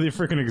coolant out of the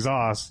freaking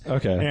exhaust.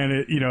 Okay. And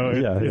it,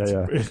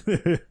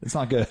 It's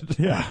not good.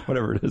 Yeah.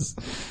 Whatever it is.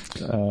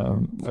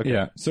 Okay.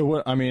 Yeah. So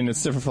what? I mean,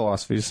 it's different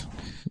philosophies.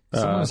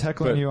 Someone was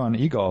heckling but- you on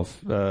e-golf,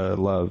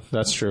 Love.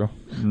 That's true.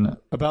 No.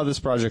 About this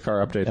project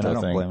car update, And I though,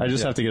 don't thing, blame I him.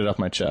 just Yeah. have to get it off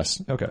my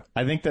chest. Okay.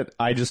 I think that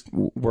I just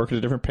work at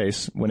a different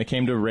pace. When it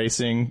came to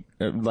racing,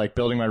 like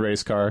building my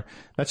race car,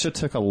 that shit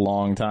took a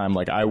long time.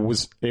 Like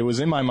it was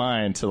in my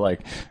mind to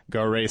like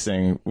go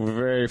racing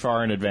very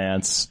far in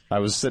advance. I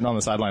was sitting on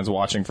the sidelines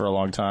watching for a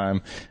long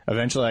time.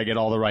 Eventually I get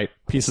all the right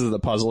pieces of the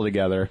puzzle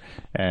together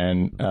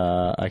and,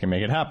 I can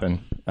make it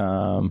happen.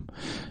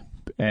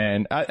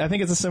 And I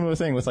think it's a similar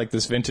thing with like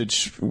this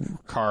vintage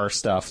car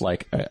stuff.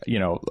 Like,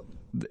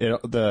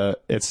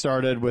 it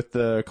started with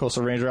the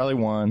Coastal Range Rally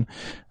 1.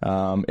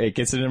 It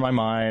gets it in my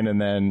mind,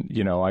 and then,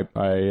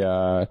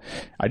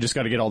 I just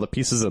got to get all the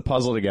pieces of the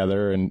puzzle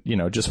together, and,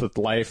 just with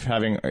life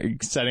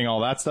setting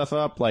all that stuff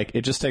up, like,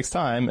 it just takes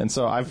time. And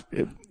so I've,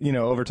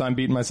 over time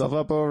beaten myself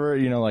up over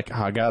it, like,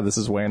 oh God, this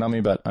is weighing on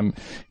me, but I'm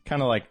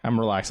kind of like, I'm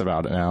relaxed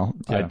about it now.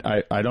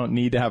 Yeah. I don't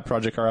need to have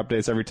project car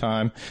updates every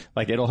time.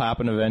 Like, it'll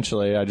happen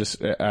eventually.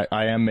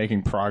 I am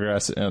making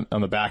progress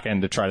on the back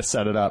end to try to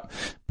set it up,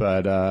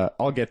 but,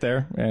 I'll get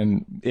there.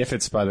 And if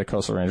it's by the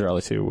Coastal Range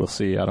Rally 2, we'll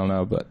see. I don't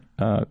know,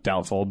 but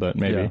doubtful, but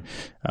maybe.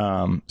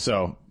 Yeah.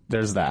 So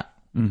there's that.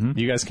 Mm-hmm.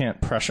 You guys can't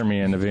pressure me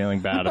into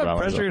feeling bad about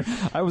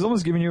myself. I was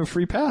almost giving you a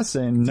free pass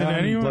saying, Did no,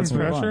 anyone let's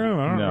move pressure on. him?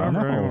 I don't No, remember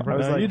no. anyone I was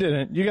pressure- like- You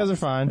didn't. You guys are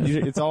fine.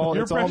 It's all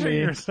You're it's all pressuring me.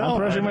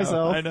 yourself. I'm pressuring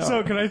myself. I know.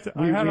 So can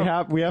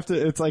I? We have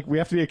to. It's like we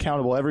have to be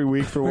accountable every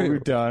week for what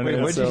we've done. Wait,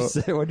 and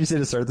what'd you say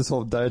to start this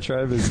whole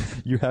diatribe? Is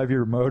you have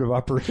your mode of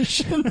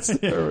operations?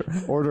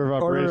 Order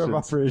of operations. Order of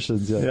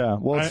operations, yeah. Yeah.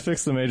 Well, let's I-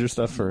 fix the major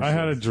stuff first. I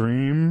had a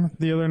dream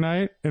the other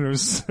night, and it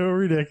was so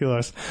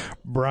ridiculous.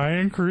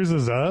 Brian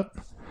cruises up,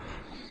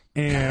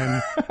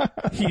 and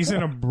he's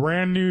in a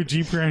brand new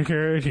Jeep Grand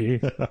Cherokee,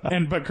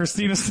 but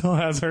Christina still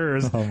has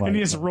hers, my and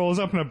he just rolls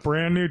up in a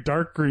brand new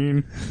dark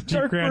green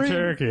Jeep Grand green.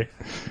 Cherokee,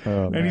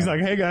 Oh, and he's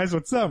like, "Hey guys,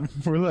 what's up?"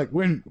 We're like,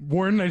 when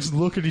Warren and I just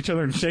look at each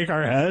other and shake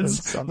our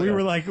heads. Sounds We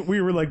like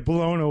were like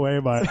blown away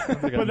by it.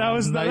 But that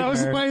was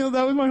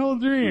nightmare. my whole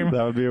dream.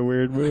 That would be a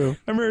weird move.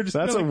 I remember just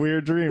That's being a like,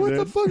 weird dream, What dude.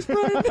 the fuck's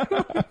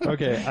Brian?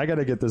 Okay, I got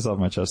to get this off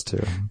my chest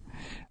too.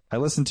 I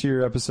listened to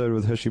your episode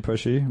with Hushy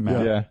Pushy,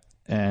 Matt, Yeah.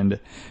 and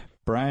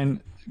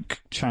Brian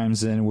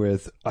chimes in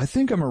with, I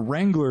think I'm a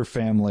Wrangler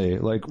family.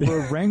 Like,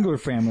 we're a Wrangler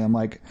family. I'm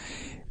like,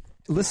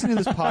 listening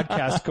to this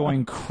podcast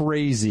going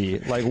crazy.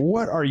 Like,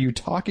 what are you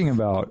talking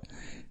about?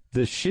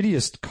 The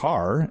shittiest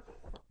car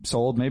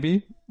sold,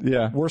 maybe?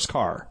 Yeah. Worst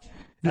car.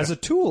 As a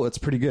tool, it's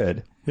pretty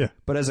good. Yeah.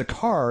 But as a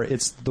car,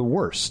 it's the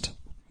worst.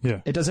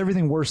 Yeah. It does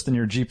everything worse than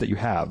your Jeep that you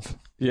have.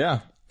 Yeah.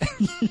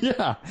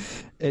 Yeah.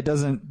 It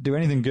doesn't do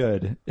anything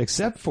good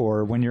except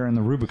for when you're in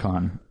the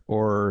Rubicon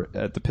or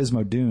at the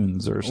Pismo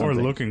Dunes or Or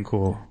something. looking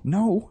cool.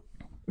 No.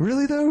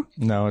 Really, though?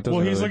 No, it doesn't.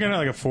 Well, he's really. looking at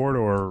like a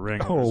 4-door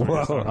Wrangler. Oh, That's what he's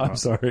wow. talking I'm about.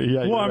 sorry.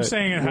 Yeah, Well, I'm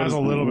saying it has a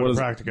little bit of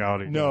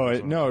practicality. No,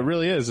 it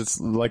really is. It's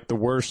like the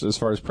worst as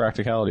far as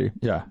practicality.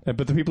 Yeah.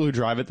 But the people who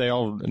drive it, they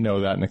all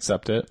know that and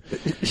accept it.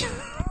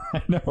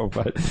 I know,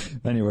 but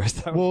anyways.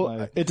 That Well, was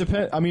my... it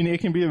depends. I mean,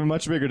 it can be a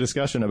much bigger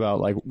discussion about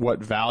like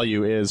what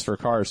value is for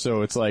cars.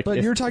 So it's like, But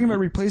if- you're talking about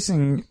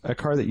replacing a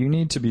car that you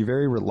need to be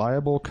very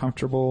reliable,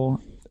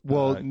 comfortable.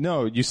 well,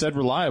 no, you said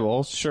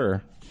reliable,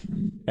 sure,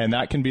 and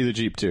that can be the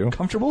Jeep too.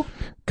 Comfortable?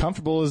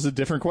 Comfortable is a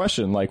different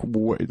question. Like,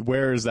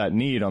 where is that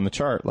need on the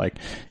chart? Like,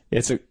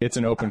 it's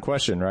an open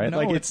question, right? No,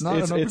 like, it's not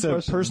an open it's a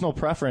question. personal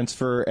preference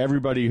for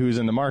everybody who's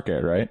in the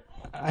market, right?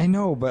 I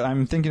know, but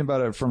I'm thinking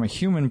about it from a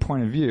human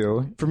point of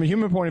view. From a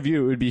human point of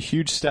view, it would be a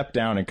huge step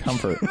down in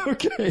comfort.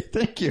 Okay,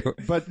 thank you.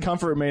 But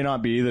comfort may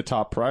not be the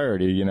top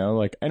priority,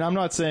 like, and I'm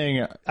not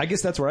saying, I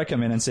guess that's where I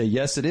come in and say,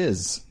 yes, it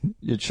is.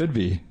 It should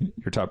be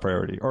your top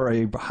priority or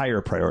a higher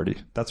priority.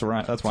 That's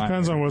why.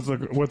 Depends on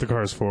what the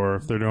car's for.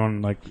 If they're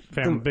doing like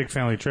big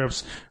family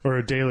trips or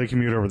a daily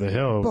commute over the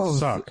hill, it would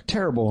suck.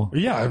 Terrible.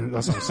 Yeah,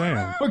 that's what I'm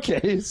saying.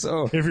 Okay,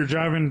 so If you're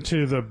driving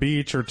to the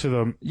beach or to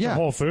the Yeah.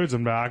 Whole Foods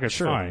and back, it's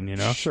fine,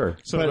 Sure.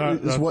 So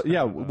but that's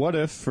what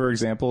if, for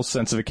example,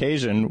 sense of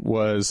occasion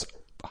was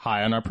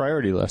high on our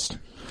priority list?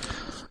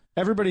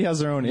 Everybody has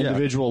their own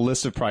individual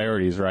list of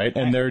priorities, right?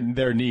 And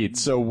their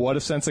needs. So what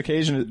if sense of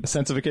occasion is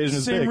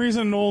same big?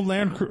 reason an old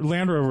Land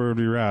Rover would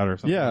be rad or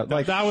something. Yeah,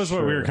 like that was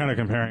what we were kind of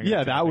comparing.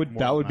 Yeah, it to.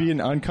 that would be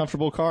an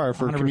uncomfortable car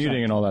for 100%.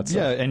 commuting and all that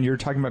stuff. Yeah, and you're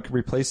talking about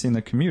replacing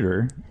the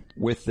commuter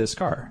with this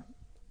car.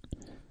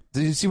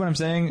 Do you see what I'm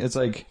saying? It's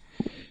like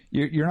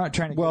you're not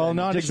trying to. Well, get an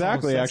not additional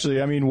exactly. sense-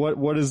 Actually, I mean,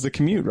 what is the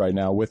commute right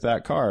now with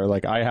that car?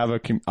 Like,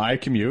 I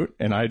commute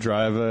and I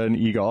drive an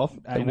e-Golf.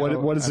 I know.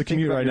 What is I'm the thinking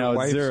commute about right your now? It's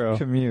wife's zero,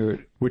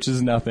 commute. which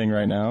is nothing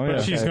right now. But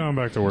Yeah. she's going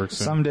back to work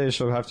soon. Someday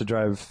she'll have to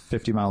drive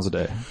 50 miles a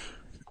day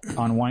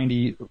on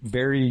windy,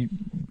 very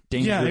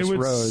dangerous would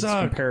roads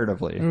suck.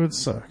 comparatively. It would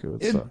suck. It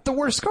would suck. The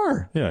worst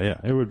car. Yeah,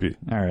 it would be.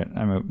 All right,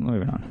 I'm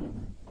moving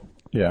on.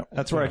 Yeah.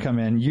 That's where I come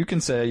in. You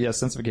can say, yes,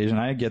 sense of occasion.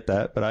 I get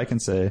that, but I can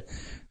say,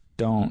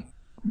 don't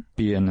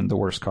being the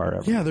worst car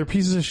ever. Yeah, they're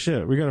pieces of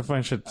shit. We got to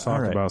find shit to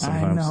talk about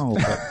sometimes. I know.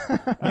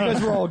 But you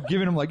guys were all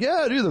giving them like,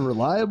 yeah, dude, they're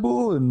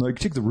reliable and like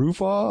take the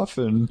roof off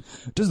and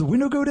does the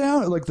window go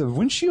down? Like the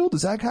windshield,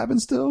 does that happen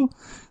still?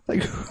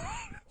 Like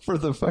for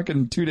the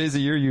fucking 2 days a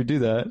year you do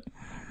that.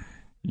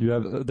 You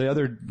have the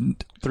other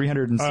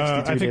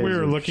 362 I think we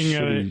were looking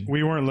at shitty. it.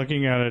 We weren't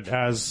looking at it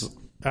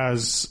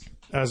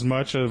as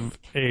much of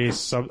a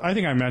sub. I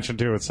think I mentioned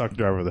too, it sucked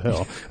over the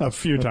hill a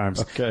few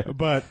times. Okay.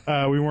 But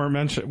we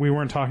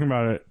weren't talking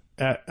about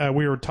it.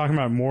 We were talking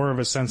about more of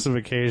a sense of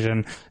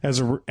occasion as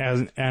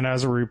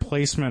a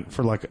replacement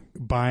for like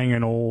buying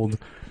an old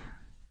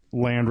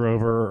Land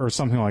Rover or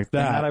something like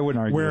that. And that I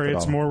wouldn't argue where with at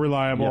it's all. more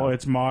reliable, Yeah.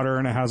 it's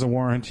modern, it has a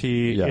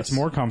warranty, Yes. it's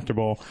more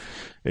comfortable.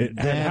 It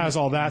has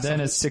all that.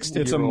 Then stuff.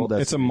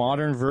 It's a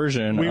modern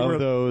version of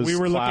those. We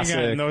were classic,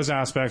 looking at it in those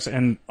aspects,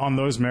 and on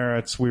those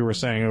merits, we were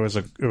saying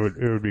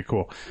it would be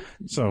cool.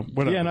 So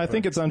whatever. Yeah, and I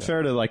think it's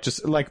unfair to like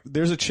just like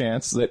there's a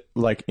chance that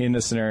like in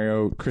the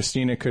scenario,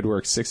 Christina could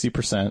work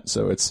 60%,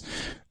 so it's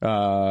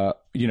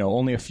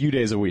only a few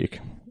days a week.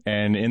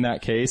 And in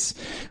that case,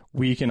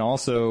 we can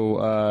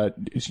also,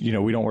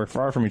 we don't work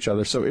far from each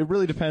other. So it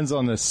really depends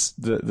on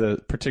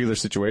the particular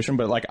situation.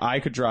 But like I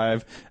could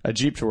drive a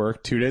Jeep to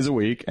work 2 days a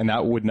week and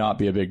that would not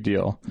be a big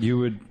deal. You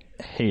would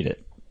hate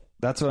it.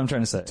 That's what I'm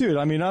trying to say. Dude,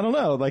 I mean, I don't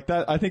know. Like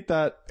that, I think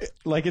that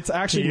like it's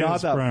actually He not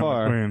is that Brian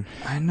far. McQueen.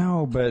 I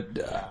know, but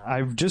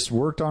I've just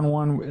worked on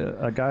one.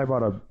 A guy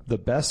bought the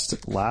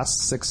best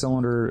last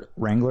 6-cylinder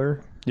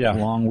Wrangler. Yeah.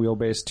 Long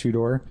wheelbase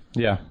 2-door.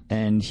 Yeah.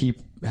 And it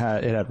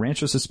had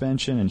Rancho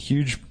suspension and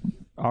huge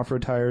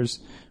off-road tires.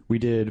 We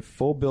did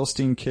full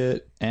Bilstein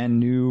kit and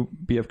new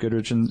BF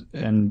Goodrich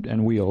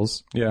and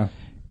wheels. Yeah.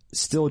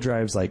 Still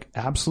drives like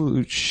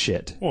absolute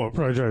shit. Well, it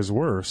probably drives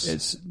worse.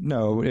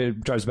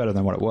 It drives better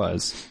than what it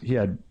was. He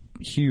had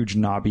huge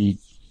knobby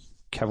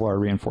Kevlar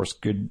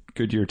reinforced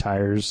Goodyear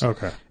tires.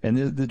 Okay. And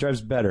it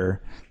drives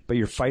better, but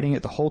you're fighting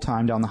it the whole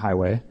time down the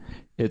highway.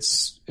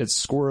 It's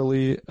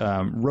squirrely,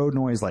 road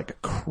noise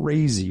like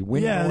crazy.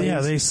 Wind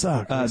noise. they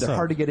suck. They're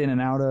hard to get in and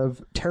out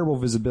of. Terrible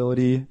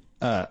visibility.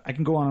 I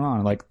can go on and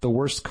on. Like the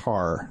worst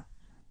car.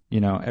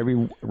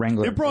 Every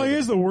Wrangler. It probably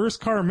is the worst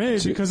car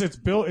made because it's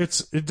built.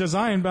 It's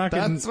designed back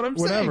in That's what I'm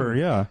whatever. saying.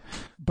 Yeah.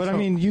 But I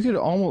mean, you could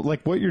almost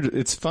like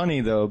it's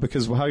funny though,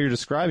 because how you're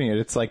describing it,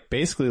 it's like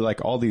basically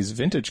like all these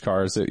vintage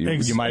cars that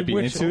you might be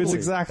into. It's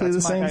exactly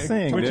the same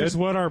thing, Which dude. is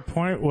what our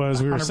point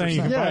was. We were saying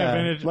you can buy Yeah, a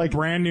vintage, like-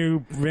 brand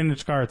new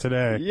vintage car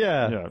today.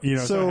 Yeah.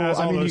 So it has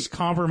all those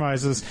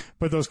compromises,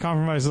 but those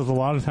compromises a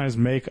lot of times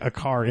make a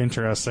car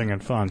interesting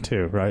and fun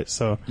too, right?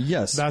 So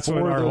Yes, that's what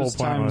or our whole those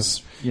point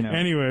times, was.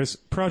 Anyways,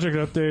 project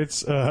updates.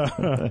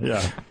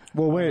 Yeah.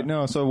 Well, wait,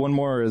 no. So one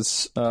more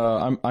is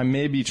I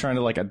may be trying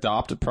to like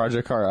adopt a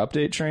project car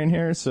update train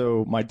here.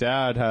 So my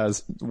dad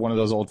has one of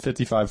those old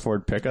 55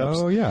 Ford pickups.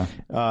 Oh, yeah.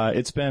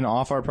 It's been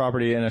off our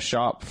property in a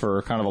shop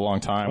for kind of a long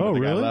time. Oh, when the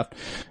guy really? left.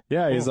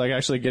 Yeah, he's like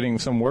actually getting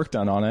some work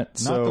done on it.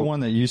 Not the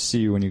one that you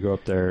see when you go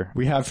up there.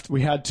 We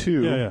had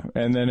two, Yeah.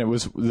 and then it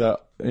was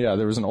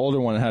there was an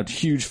older one that had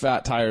huge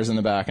fat tires in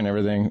the back and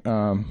everything.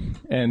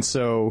 And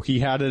so he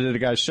had it at a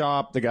guy's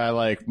shop. The guy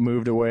like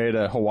moved away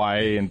to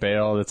Hawaii and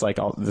bailed. It's like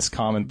all this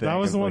common thing. That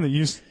was the one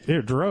that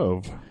it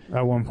drove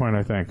at one point,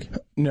 I think.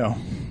 No.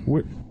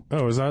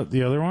 Oh, is that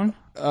the other one?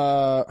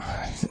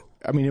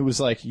 I mean, it was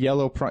like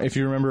yellow. If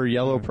you remember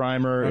yellow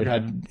primer, it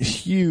had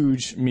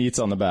huge meats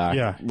on the back.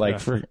 Yeah, like yeah.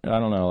 for I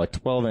don't know, like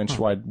 12-inch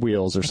wide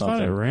wheels or I thought it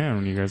something. ran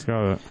when you guys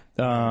got it.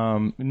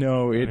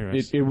 No,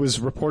 Anyways. it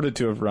was reported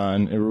to have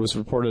run. It was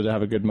reported to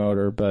have a good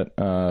motor, but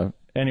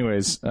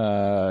anyways,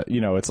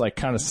 it's like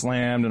kind of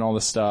slammed and all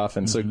this stuff,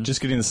 and so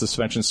just getting the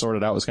suspension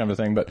sorted out was kind of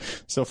a thing. But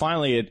so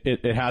finally,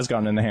 it has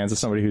gotten in the hands of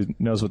somebody who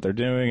knows what they're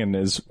doing and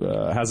has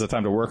the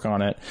time to work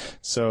on it.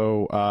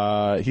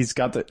 So he's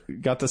got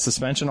the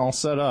suspension all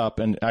set up,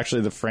 and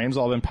actually the frame's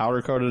all been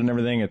powder coated and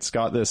everything. It's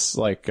got this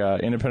like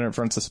independent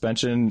front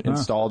suspension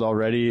installed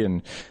already,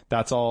 and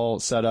that's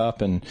all set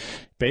up. And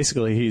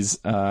basically, he's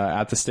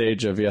at the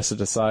stage of he has to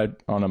decide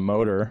on a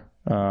motor.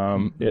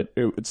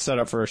 It's set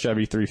up for a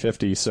Chevy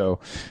 350. So,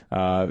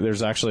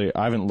 there's actually,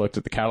 I haven't looked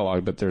at the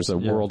catalog, but there's a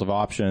world of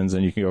options,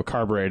 and you can go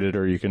carbureted,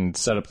 or you can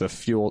set up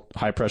the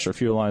high pressure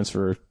fuel lines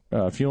for,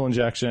 fuel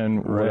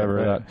injection,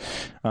 whatever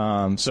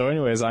that. So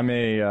anyways, I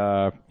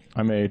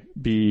may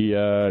be,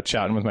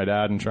 chatting with my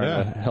dad and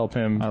trying to help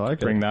him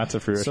bring that to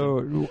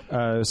fruition.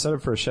 So, set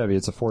up for a Chevy.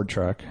 It's a Ford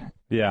truck.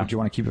 Yeah. Do you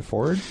want to keep it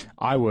Ford?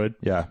 I would.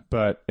 Yeah.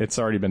 But it's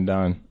already been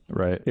done.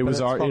 Right. It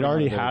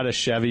already had a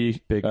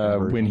Chevy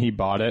when he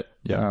bought it.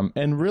 Yeah.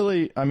 And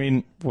really, I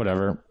mean,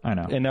 whatever. I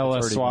know. An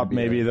LS swap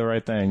may be the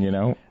right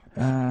thing,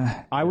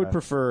 I would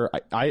prefer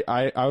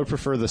I would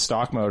prefer the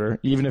stock motor,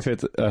 even if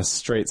it's a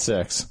straight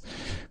 6.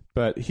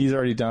 But he's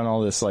already done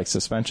all this like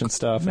suspension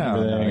stuff and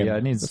everything.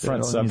 It needs the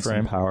front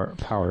subframe.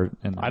 Power.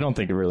 And I don't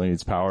think it really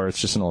needs power. It's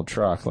just an old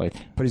truck. Like,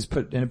 but he's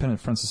put independent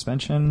front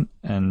suspension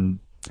and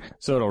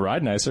So it'll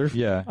ride nicer.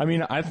 Yeah. I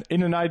mean,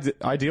 in an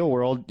ideal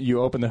world,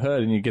 you open the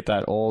hood and you get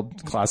that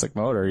old classic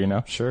motor, you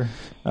know? Sure.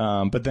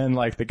 But then,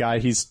 like, the guy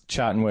he's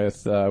chatting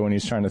with when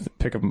he's trying to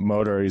pick up a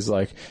motor, he's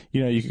like,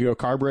 you know, you could go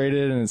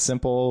carbureted and it's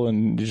simple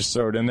and you just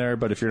throw it in there.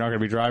 But if you're not going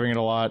to be driving it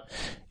a lot,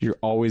 you're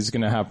always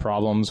going to have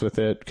problems with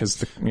it because,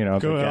 the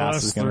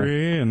gas is going to...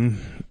 LS3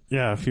 and,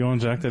 yeah, fuel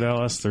injected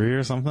LS3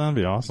 or something, that'd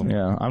be awesome.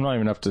 Yeah, I'm not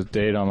even up to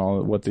date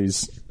on what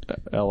these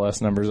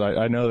LS numbers.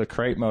 I know the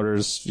crate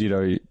motors,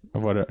 you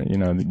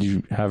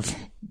have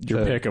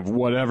your pick of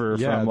whatever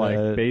from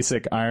like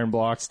basic iron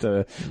blocks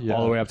to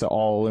all the way up to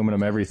all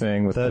aluminum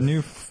everything. With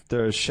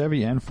the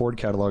Chevy and Ford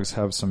catalogs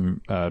have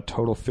some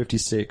total 50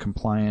 state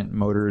compliant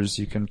motors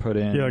you can put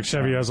in. Yeah, like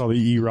Chevy has all the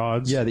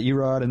E-rods. Yeah, the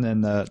E-rod, and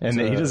then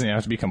he doesn't even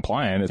have to be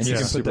compliant. It's you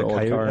can super put the old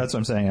Coyote. car. That's what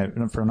I'm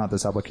saying for not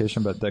this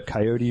application, but the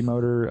Coyote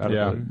motor out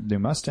of the new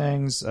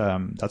Mustangs.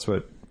 That's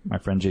what my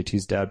friend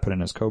JT's dad put in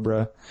his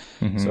Cobra.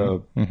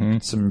 So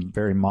some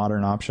very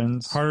modern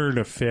options. Harder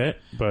to fit,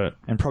 but...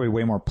 And probably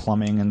way more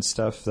plumbing and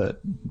stuff that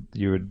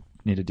you would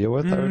need to deal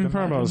with. Probably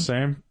about the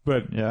same,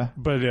 but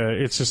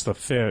it's just the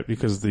fit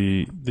because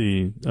the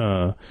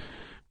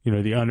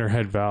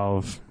underhead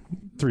valve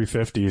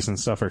 350s and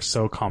stuff are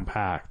so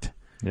compact.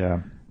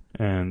 Yeah.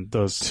 And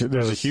it's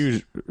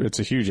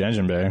a huge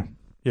engine bay.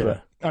 Yeah.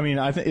 But, I mean,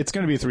 I think it's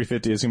going to be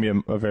 350. It's going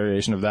to be a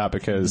variation of that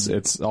because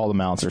it's all the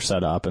mounts are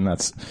set up, and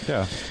that's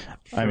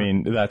I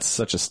mean, that's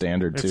such a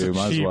standard too.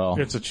 Might as well.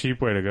 It's a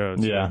cheap way to go.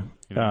 Too, yeah.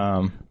 you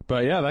know?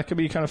 But yeah, that could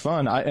be kind of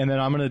fun. And then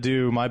I'm going to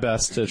do my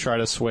best to try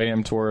to sway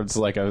him towards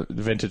like a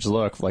vintage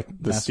look, like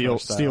the NASCAR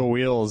steel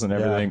wheels and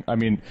everything. Yeah. I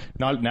mean,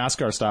 not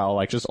NASCAR style,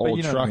 like just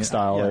old truck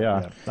style.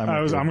 Yeah.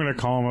 I'm going to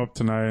call him up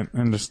tonight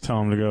and just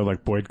tell him to go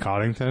like Boyd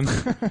Coddington.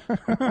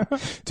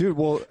 Dude,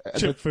 well,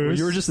 Chip Foose.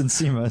 You were just in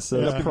SEMA, so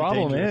the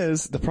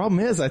problem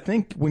is, I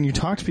think when you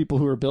talk to people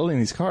who are building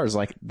these cars,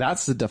 like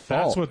that's the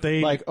default. That's what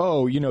they like.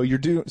 Oh,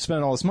 you're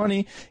spending all this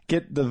money,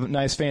 get the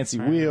nice fancy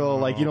wheel.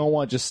 Like you don't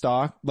want just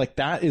stock. Like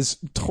that is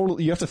totally.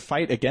 You have to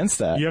fight against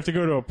that. You have to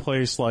go to a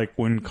place like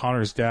when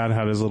Connor's dad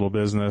had his little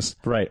business,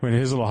 right? When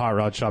his little hot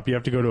rod shop, you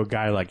have to go to a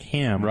guy like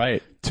him,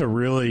 right? To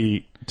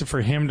really,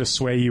 for him to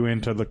sway you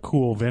into the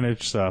cool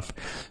vintage stuff,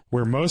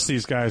 where most of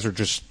these guys are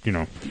just,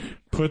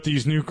 put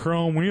these new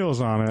chrome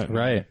wheels on it.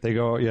 Right. They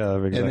go,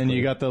 exactly. And then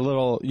you got the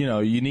little,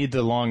 you need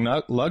the long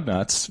lug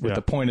nuts with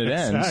the pointed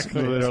ends.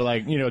 That are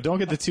like, don't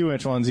get the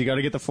 2-inch ones. You got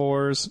to get the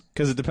 4s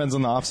because it depends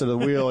on the offset of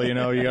the wheel. You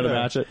got to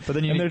match it. But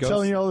then they're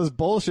telling you all this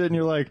bullshit, and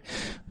you're like,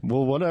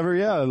 well, whatever.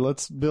 Yeah,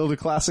 let's build a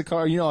classic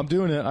car. I'm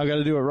doing it. I got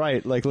to do it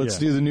right. Like, let's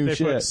do the new they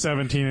shit. Put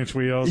 17-inch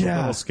wheels with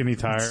little skinny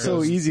tires. It's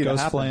so easy to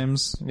happen.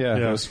 Flames. Yeah,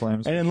 Ghost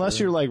Flames. And unless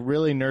you're like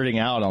really nerding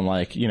out on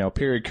like,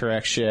 period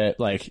correct shit,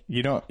 like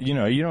you don't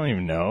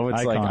even know.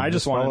 It's Icon. Like I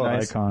just want a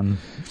nice Icon.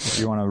 If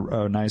you want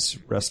a nice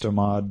resto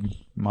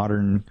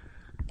modern.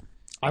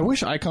 I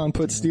wish Icon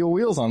put steel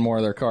wheels on more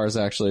of their cars.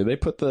 Actually, they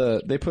put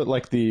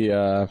like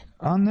the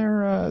on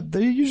their.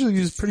 They usually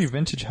use pretty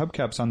vintage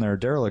hubcaps on their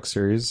Derelict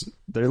series.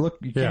 They look,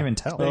 you can't even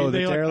tell. The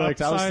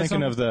Derelict. I was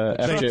thinking of the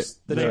FJ.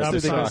 They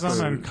upsize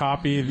them and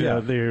copy the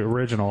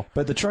original.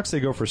 But the trucks, they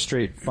go for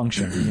straight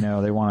function.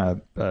 They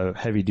want a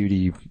heavy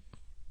duty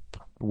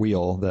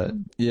wheel that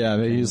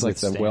they use like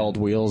the weld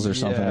wheels or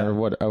something or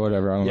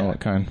whatever. I don't know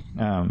what kind.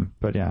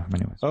 But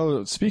anyways.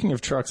 Oh, speaking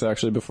of trucks,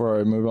 actually, before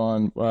I move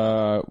on,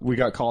 we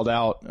got called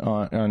out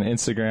on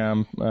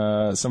Instagram.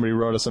 Somebody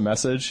wrote us a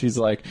message. He's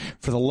like,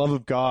 "For the love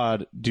of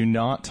God, do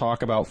not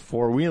talk about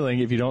four wheeling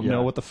if you don't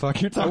know what the fuck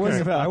you're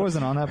talking about." I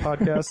wasn't on that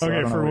podcast. So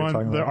okay, for one,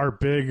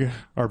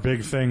 our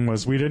big thing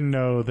was we didn't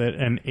know that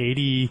an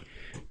 80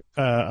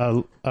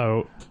 a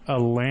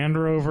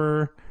Land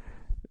Rover.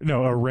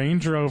 No, a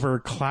Range Rover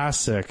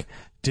Classic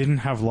didn't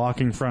have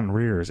locking front and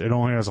rears. It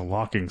only has a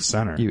locking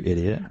center. You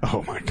idiot.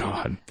 Oh my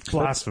God.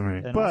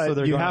 Blasphemy.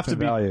 But you have to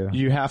be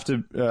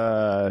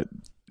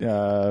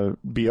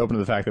open to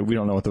the fact that we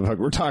don't know what the fuck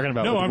we're talking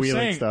about with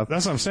wheeling stuff.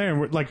 That's what I'm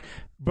saying.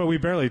 But we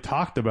barely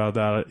talked about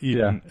that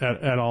even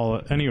at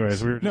all.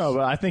 Anyways, but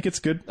I think it's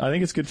good. I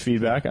think it's good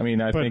feedback. I mean,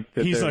 I think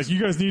that he's like, you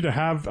guys need to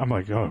have. I'm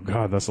like, oh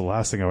God, that's the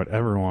last thing I would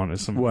ever want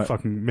is some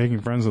fucking making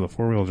friends with a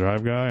 4-wheel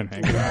drive guy and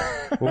hanging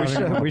out. Well,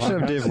 we should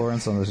have Dave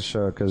Lawrence on this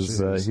show because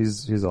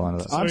he's all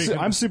into that.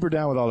 I'm super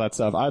down with all that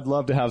stuff. I'd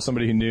love to have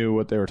somebody who knew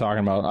what they were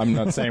talking about. I'm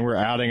not saying we're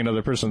adding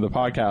another person to the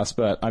podcast,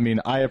 but I mean,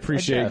 I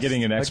appreciate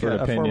getting an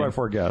expert opinion. A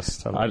 4x4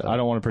 guest. I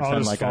don't want to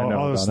pretend like I know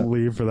I'll just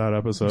leave for that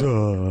episode.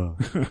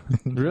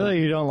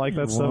 Really, you don't like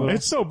that stuff?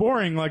 It's so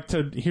boring,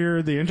 to hear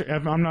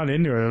I'm not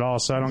into it at all,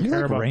 so I don't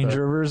care about Range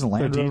Rovers and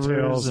Land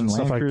Rovers and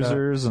Land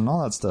Cruisers and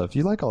all that stuff.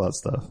 You like all that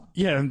stuff.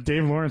 Yeah, and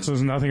Dave Lawrence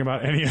knows nothing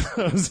about any of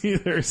those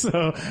either,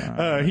 so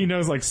he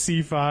knows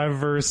C5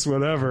 versus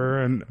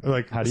whatever, and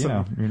how do you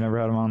know? You never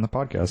had him on the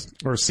podcast.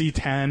 Or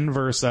C10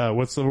 versus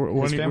what's the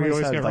one we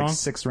always get wrong?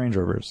 6 Range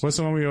Rovers. What's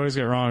the one we always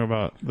get wrong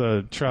about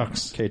the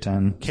trucks?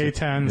 K10,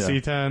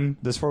 C10.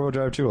 This 4-wheel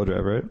drive, 2-wheel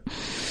drive, right?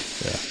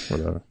 Yeah,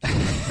 whatever.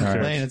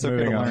 All right, it's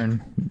okay to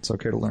learn. It's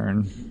okay to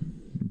learn.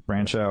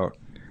 Branch out.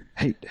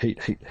 Hate.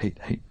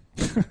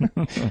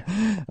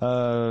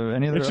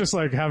 Any other? It's just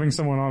like having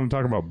someone on and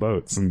talk about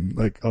boats, and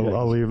like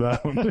I'll leave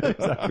that one.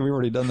 Exactly. We've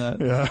already done that.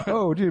 Yeah.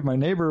 Oh, dude, my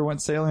neighbor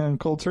went sailing on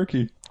Cold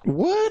Turkey.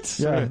 What?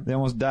 Yeah, they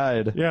almost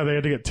died. Yeah, they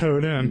had to get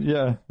towed in.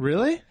 Yeah,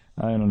 Really?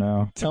 I don't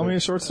know. Tell me a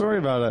short story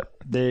about it.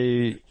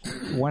 They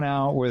went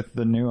out with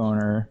the new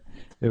owner.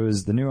 It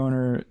was the new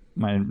owner,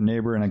 my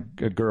neighbor, and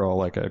a girl,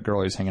 like a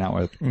girl he's hanging out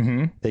with.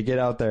 Mm-hmm. They get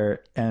out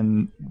there,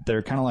 and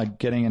they're kind of like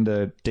getting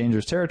into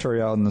dangerous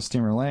territory out in the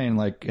steamer lane,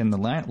 like in the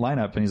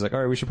lineup. And he's like, all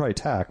right, we should probably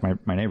tack.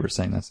 My neighbor's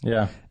saying this.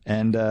 Yeah.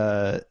 And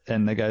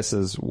the guy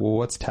says, well,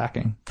 what's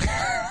tacking?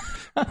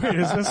 Wait,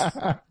 is this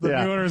the new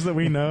owners that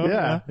we know?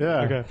 Yeah.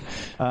 Okay.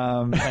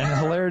 And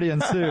hilarity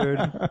ensued.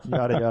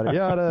 Yada, yada,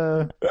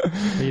 yada.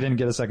 He didn't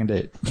get a second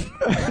date.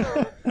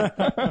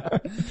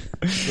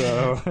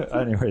 So,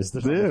 anyways,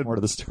 there's not much more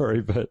to the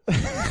story, but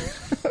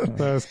That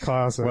was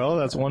classic. Well,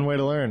 that's one way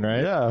to learn,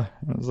 right? yeah,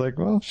 I was like,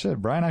 well, shit,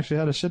 Brian actually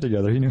had his shit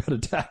together. He knew how to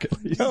tack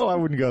at least. No, I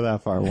wouldn't go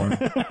that far, Warren.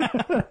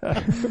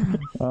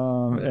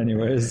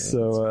 Anyways,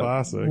 so,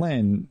 classic.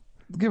 Lane,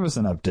 give us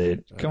an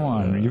update. Come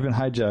on. You've been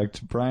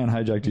hijacked. Brian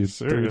hijacked you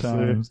 3 Seriously.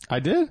 times. I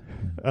did?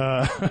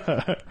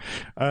 I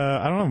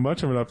don't have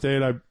much of an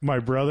update. My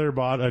brother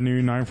bought a new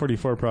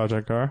 944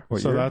 project car.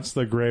 What So year? that's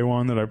the gray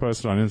one that I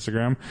posted on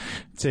Instagram.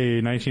 It's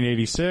a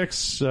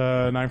 1986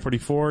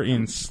 944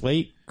 in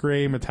slate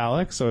gray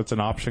metallic. So it's an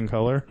option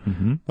color,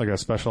 like a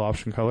special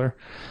option color.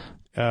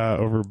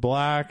 Over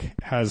black,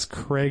 has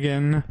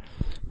Kragen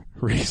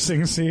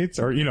racing seats,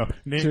 or Dude,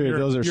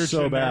 those are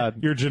so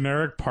bad. Your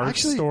generic parts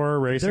Actually, store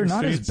racing they're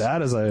not seats. as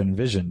bad as I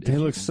envisioned. They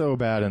look so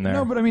bad in there.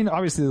 No, but I mean,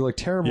 obviously they look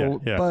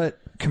terrible, Yeah. but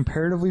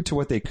comparatively to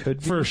what they could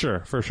be. For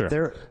sure.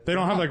 They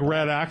don't have like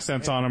red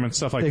accents on them and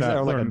stuff like that.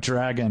 Or like They're- a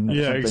dragon. Or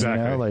Yeah, something,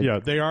 exactly. You know? Like, Yeah,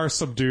 they are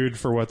subdued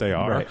for what they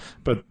are, Right.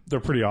 but they're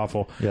pretty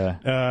awful.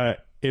 Yeah.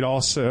 It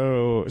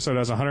also, so it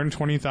has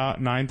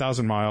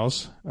 129,000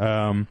 miles.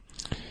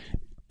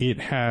 It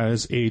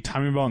has a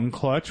timing belt and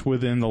clutch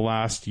within the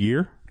last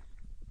year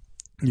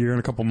and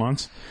a couple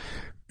months,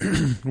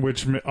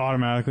 which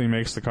automatically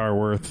makes the car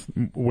worth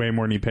way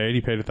more than he paid. He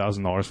paid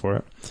 $1,000 for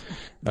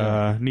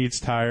it. Needs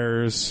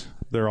tires.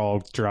 They're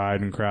all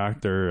dried and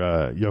cracked.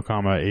 They're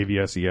Yokohama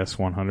AVS ES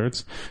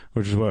 100s,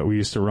 which is what we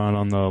used to run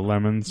on the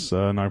Lemons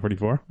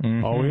 944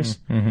 always.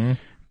 Mm-hmm.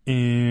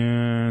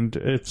 And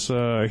it's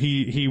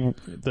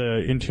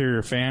the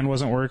interior fan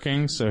wasn't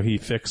working, so he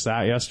fixed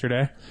that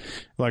yesterday.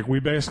 Like, we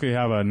basically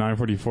have a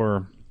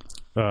 944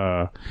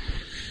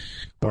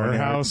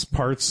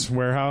 parts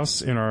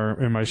warehouse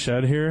in my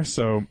shed here,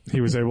 so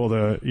he was able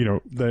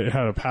to, they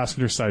had a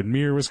passenger side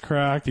mirror was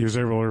cracked. He was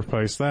able to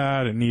replace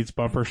that. It needs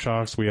bumper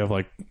shocks. We have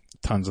like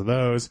tons of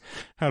those.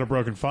 Had a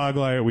broken fog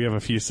light. We have a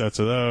few sets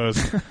of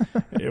those.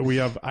 We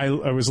have, I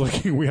was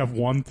looking, we have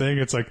one thing.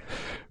 It's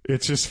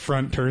just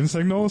front turn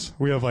signals.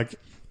 We have like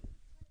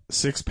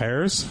 6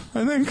 pairs,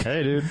 I think.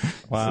 Hey, dude.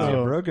 Wow.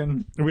 So-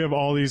 Broken. We have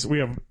we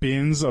have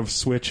bins of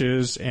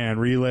switches and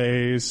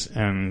relays,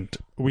 and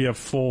we have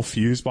full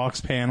fuse box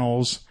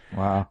panels.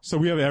 Wow. So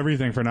we have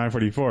everything for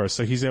 944.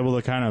 So he's able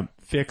to kind of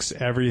fix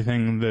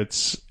everything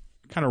that's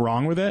kind of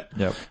wrong with it.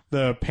 Yep.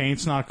 The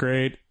paint's not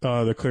great.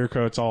 The clear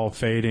coat's all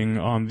fading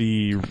on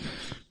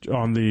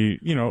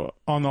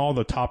all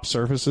the top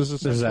surfaces,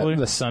 essentially.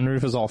 The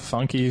sunroof is all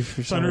funky.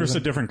 For some Sunroof's reason.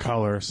 a different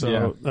color,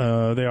 so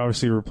they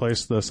obviously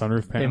replaced the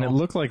sunroof panel. And it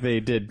looked like they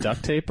did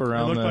duct tape It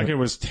around looked like it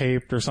was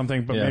taped or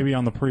something, but Yeah. maybe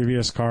on the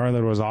previous car that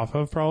it was off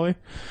of, probably.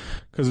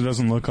 Because it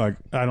doesn't look like,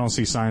 I don't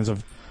see signs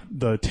of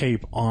the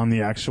tape on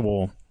the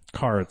actual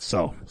car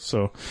itself.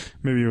 So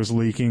maybe it was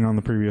leaking on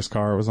the previous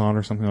car it was on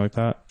or something like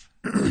that.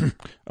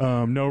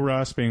 No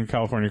rust, being a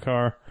California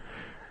car.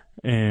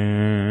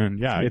 And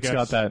yeah, I It's guess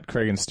got that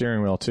Kragen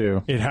steering wheel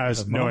too. It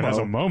has, no, it has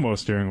a Momo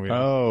steering wheel.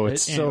 Oh,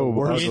 it's so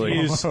ugly.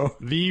 It is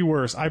the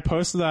worst. I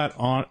posted that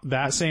on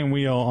that same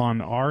wheel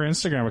on our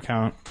Instagram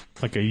account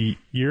like a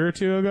year or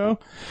two ago,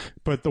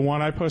 but the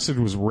one I posted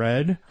was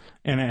red,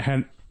 and it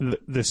had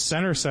the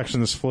center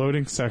section, this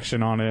floating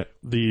section on it.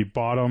 The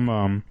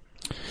bottom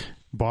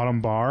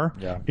bar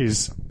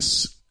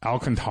is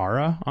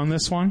Alcantara on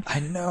this one, I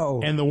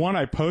know. and the one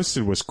I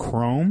posted was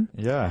chrome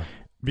Yeah.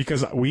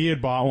 because we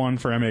had bought one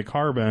for MA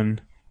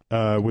Carbon.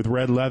 With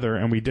red leather,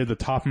 and we did the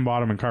top and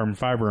bottom in carbon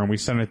fiber, and we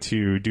sent it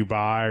to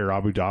Dubai or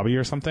Abu Dhabi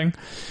or something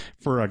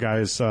for a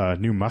guy's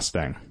new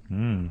Mustang.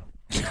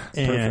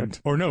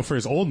 For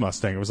his old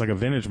Mustang. It was like a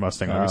vintage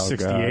Mustang, like a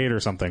 68 or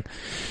something.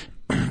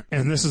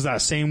 And this is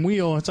that same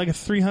wheel. It's like a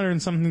 $300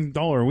 and something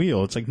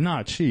wheel. It's like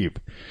not cheap,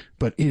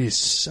 but it is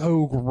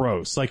so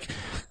gross. Like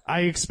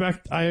I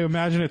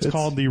imagine it's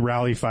called the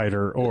Rally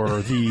Fighter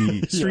or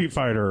the Street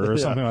Fighter or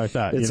something like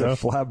that. It's a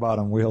flat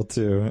bottom wheel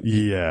too.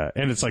 Yeah,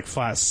 and it's like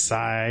flat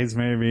sides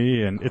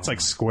maybe, and it's like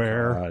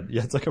square.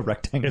 Yeah, it's like a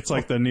rectangle. It's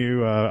like the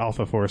new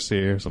Alpha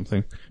 4C or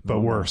something,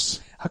 but worse.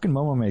 How can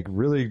Momo make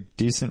really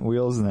decent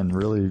wheels and then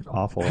really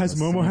awful? Has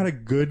Momo had a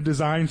good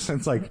design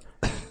since like,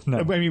 No.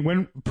 I mean,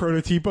 when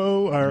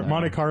Prototipo or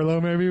Monte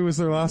Carlo maybe was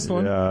their last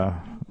one?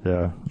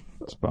 Yeah.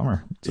 It's a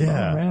bummer. It's a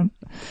Yeah. bummer,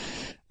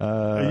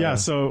 man.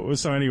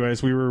 So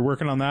anyways, we were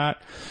working on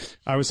that.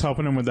 I was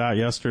helping him with that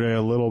yesterday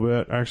a little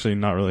bit. Actually,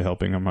 not really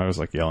helping him. I was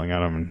like yelling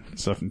at him and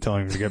stuff and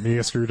telling him to get me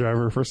a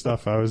screwdriver for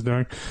stuff I was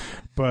doing.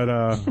 But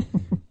I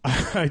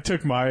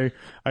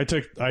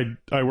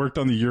worked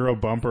on the Euro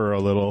bumper a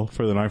little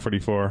for the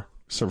 944.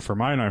 So for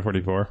my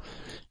 944.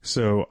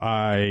 So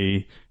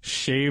I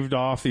shaved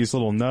off these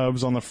little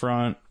nubs on the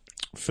front,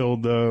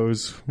 filled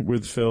those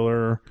with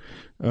filler,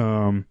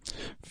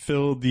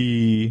 filled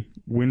the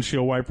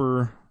windshield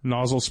wiper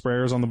nozzle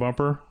sprayers on the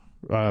bumper,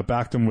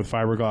 backed them with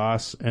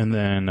fiberglass, and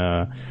then,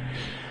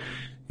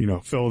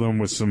 filled them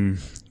with some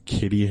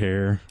kitty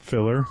hair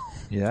filler.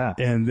 Yeah.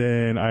 And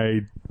then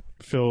I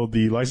filled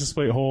the license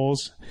plate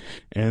holes,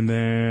 and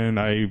then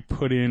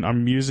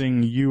I'm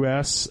using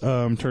US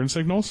turn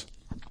signals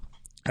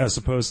as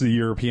opposed to the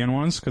European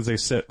ones because they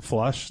sit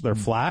flush. They're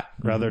flat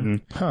rather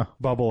than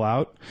bubble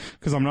out,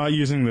 because I'm not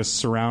using this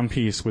surround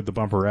piece with the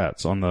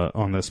bumperettes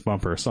on this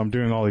bumper. So I'm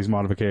doing all these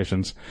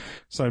modifications.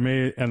 So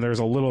and there's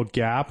a little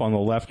gap on the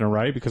left and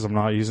right because I'm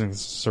not using the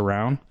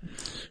surround.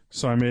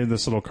 So I made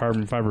this little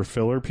carbon fiber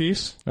filler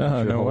piece.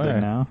 Oh, no way.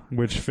 Now.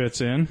 Which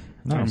fits in.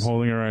 Nice. I'm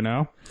holding it right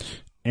now.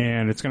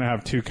 And it's going to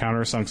have 2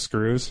 countersunk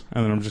screws.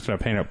 And then I'm just going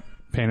to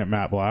paint it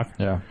matte black.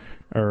 Yeah.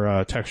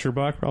 Or texture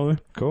black, probably.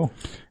 Cool.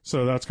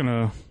 So that's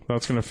gonna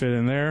fit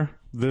in there.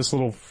 This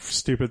little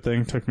stupid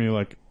thing took me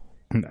like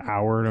an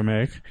hour to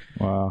make.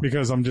 Wow.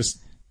 Because I'm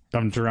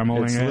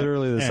dremeling It's it.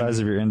 literally the size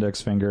of your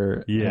index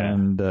finger. Yeah.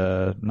 And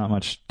not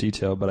much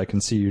detail, but I can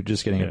see you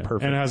just getting it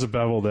perfect. And it has a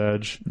beveled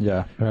edge.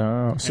 Yeah.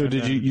 Oh, so And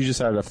did then- you just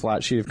had a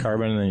flat sheet of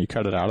carbon and then you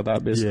cut it out of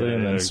that basically Yeah,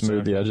 and then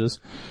smooth the edges?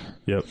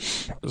 Yep.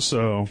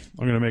 So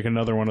I'm gonna make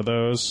another one of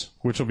those,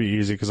 which will be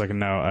easy because I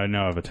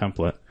now have a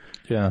template.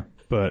 Yeah.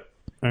 But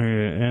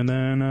and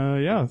then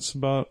that's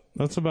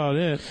about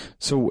it.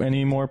 So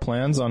any more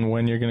plans on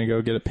when you're going to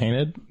go get it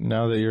painted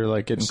now that you're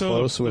like getting So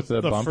close with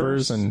the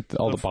bumpers first- and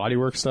all the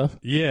bodywork stuff?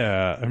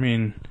 Yeah, I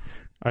mean,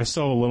 I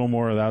still have a little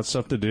more of that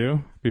stuff to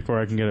do before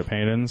I can get it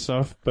painted and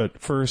stuff. But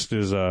first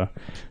is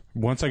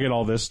once I get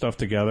all this stuff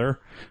together,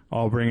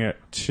 I'll bring it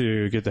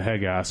to get the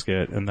head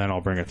gasket, and then I'll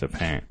bring it to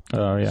paint.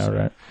 Oh yeah,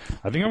 right.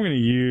 I think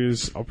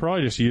I'll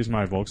probably just use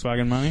my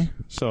Volkswagen money.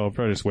 So I'll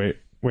probably just wait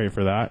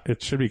for that.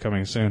 It should be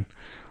coming soon.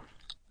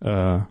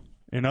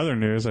 In other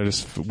news,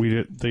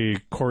 the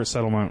court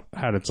settlement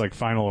had its like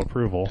final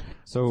approval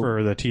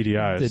for the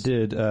TDIs. It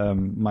did.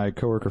 My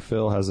coworker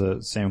Phil has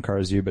the same car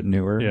as you, but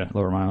newer,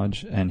 lower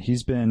mileage, and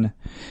he's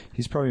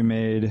probably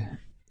made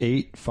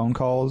 8 phone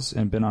calls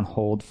and been on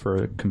hold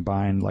for a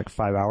combined like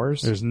 5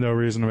 hours. There's no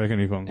reason to make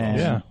any phone calls. And-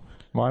 Yeah.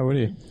 Why would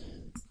he?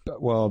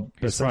 Well,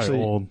 He's probably essentially,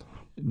 old.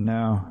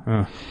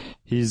 no.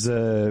 He's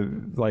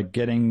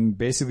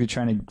basically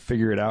trying to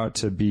figure it out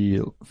to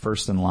be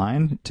first in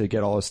line to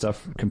get all his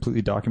stuff,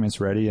 completely documents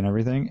ready and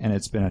everything, and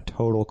it's been a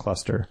total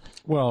cluster.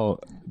 Well,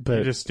 but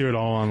You just do it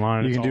all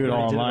online. You It's can do it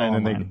all He did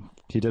online, and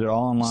he did it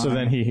all online. so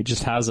then he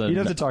just has he'd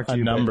have to talk to a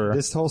you, but number.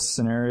 This whole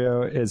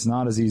scenario is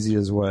not as easy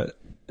as what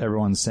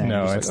everyone's saying.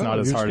 No, Just it's like, not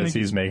oh, as you're just hard gonna as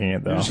he's making it You're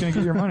though. just gonna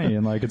get your money,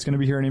 and like it's gonna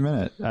be here any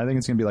minute. I think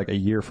it's gonna be like a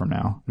year from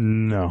now.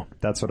 No.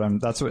 That's what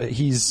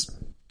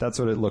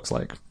it looks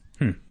like.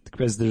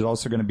 Because there's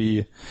also going to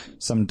be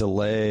some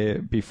delay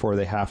before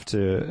they have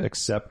to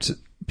accept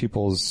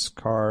people's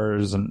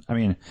cars, and I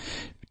mean,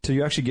 till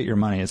you actually get your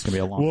money, it's going to be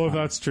a long. Well, if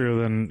time. that's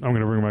true, then I'm going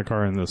to bring my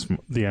car in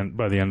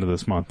by the end of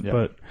this month. Yeah.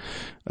 But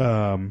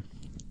I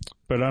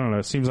don't know.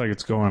 It seems like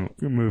it's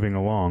moving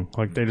along.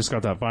 Like they just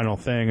got that final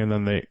thing, and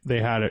then they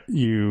had it.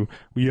 You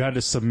had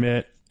to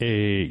submit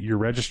your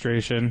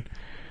registration,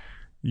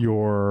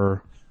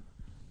 your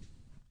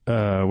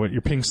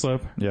pink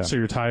slip, Yeah. so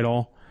your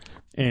title.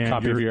 And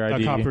Copy of your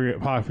ID.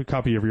 a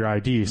copy of your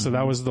ID. So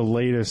that was the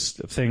latest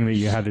thing that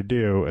you had to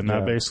do, and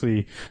that Yeah.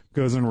 basically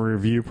goes in a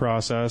review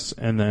process,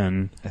 and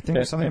then I think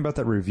there's something about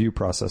that review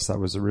process that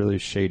was really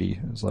shady.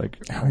 It was like,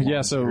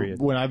 Yeah, so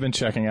when I've been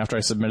checking after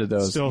I submitted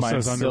those, Still mine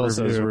says under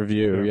still says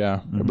review. review, yeah.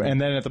 And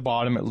then at the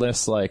bottom it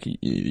lists like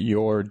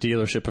your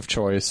dealership of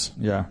choice.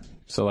 yeah,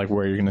 So like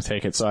where you're going to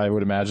take it. So I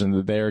would imagine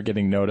that they're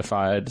getting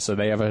notified. So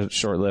they have a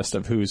short list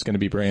of who's going to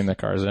be bringing the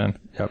cars in.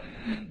 yep.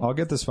 I'll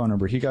get this phone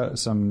number. He got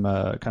some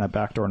kind of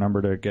backdoor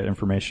number to get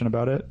information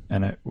about it,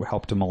 and it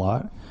helped him a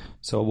lot.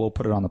 So we'll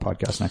put it on the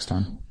podcast next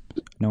time.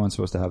 No one's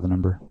supposed to have the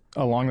number.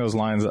 Along those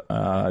lines,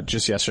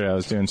 just yesterday I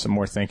was doing some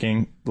more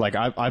thinking. Like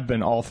I've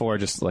been all for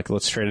just like,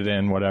 let's trade it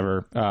in,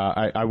 whatever.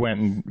 I went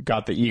and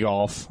got the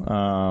e-Golf,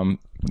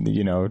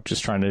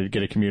 just trying to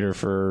get a commuter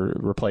for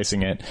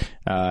replacing it.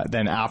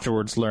 Then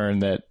afterwards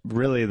learned that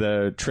really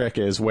the trick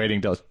is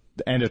waiting till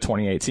the end of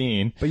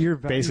 2018. But your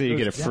value basically you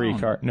get a goes free down.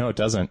 car. No, it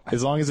doesn't.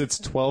 As long as it's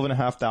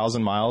 12,500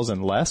 miles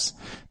and less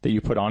that you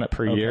put on it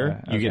per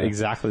year, you get okay.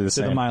 exactly the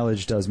So same. the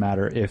mileage does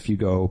matter if you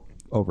go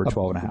over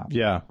 12.5.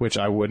 Yeah, which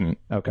I wouldn't.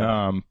 Okay.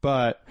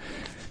 But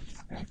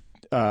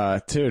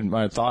dude,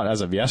 my thought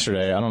as of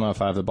yesterday, I don't know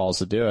if I have the balls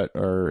to do it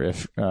or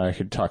if I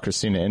could talk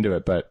Christina into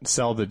it, but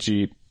sell the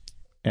Jeep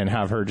and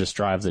have her just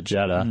drive the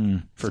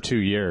Jetta for 2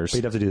 years. But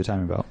you'd have to do the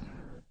timing belt.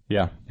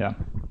 Yeah. Yeah.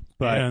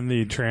 and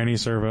the tranny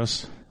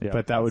service. Yeah,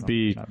 but that would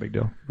be not a big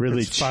deal.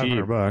 really It's cheap.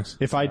 $500.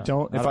 If I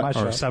don't, if Not I, at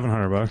my Or shop.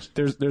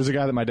 $700. there's a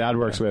guy that my dad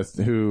works with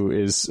who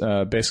is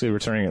basically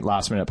returning it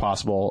last minute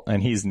possible,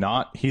 and he's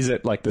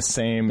at like the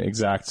same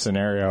exact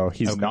scenario.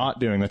 He's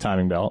not doing the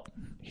timing belt.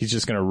 He's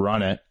just going to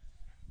run it,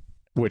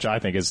 which I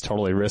think is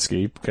totally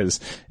risky because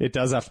it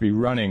does have to be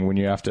running when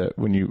you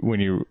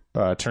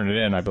turn it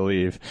in, I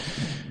believe.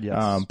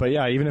 Yes. But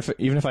yeah, even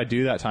if I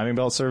do that timing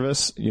belt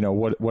service,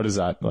 what is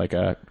that like?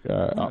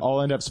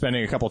 I'll end up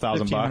spending a couple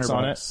 $1,000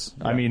 on it.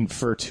 Yeah. I mean,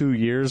 for 2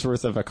 years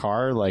worth of a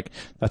car, like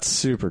that's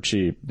super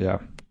cheap. Yeah.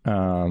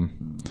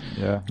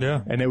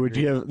 Yeah. And it would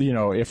give,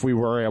 if we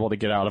were able to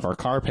get out of our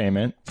car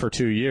payment for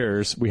 2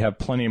 years, we have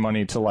plenty of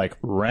money to like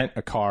rent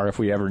a car if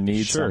we ever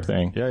need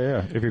something.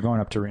 Yeah. If you're going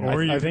up to Reno.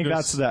 Or you I could think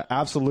just-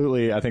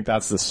 absolutely. I think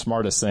that's the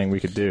smartest thing we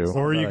could do.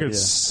 Or you could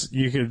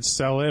you could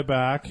sell it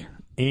back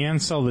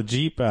and sell the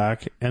Jeep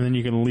back, and then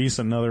you can lease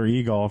another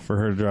e-Golf for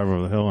her to drive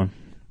over the hill in.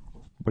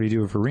 What do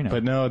you do for Reno?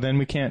 But no, then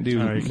we can't do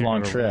No, you can't long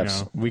go to trips.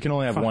 Reno. We can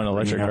only have one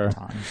electric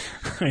car.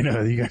 I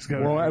know you guys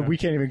got. Well, we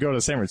can't even go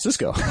to San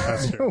Francisco.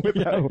 If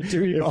we have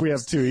two What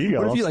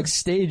e-Golfs. if you like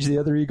stage the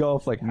other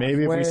e-Golf like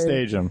Maybe if we halfway,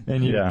 stage them.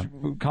 and you're Yeah.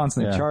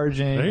 constantly Yeah.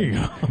 charging? There you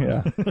go.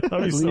 Yeah.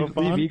 That'd be so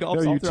fun. leave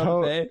e-Golfs No, all you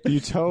throughout the day. you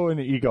tow an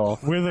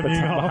e-Golf With an that's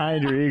e-Golf.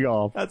 behind your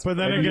e-Golf. But then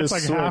And it you gets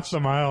like just half switch. the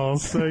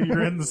miles, so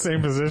you're in the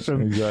same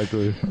position.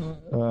 Exactly.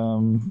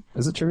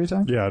 Is it trivia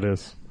time? Yeah, it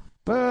is.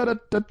 Who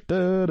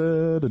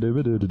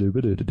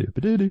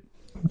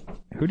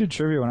did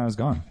trivia when I was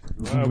gone?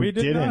 We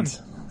did none.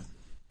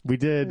 We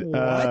did.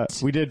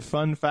 We did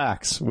fun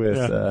facts with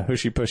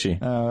Hushy Pushy.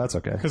 Oh, that's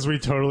okay. Because we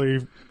totally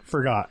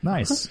forgot.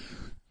 Nice.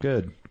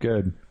 Good.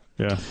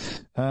 Yeah.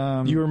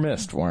 You were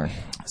missed, Warren.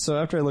 So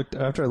after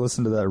I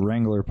listened to that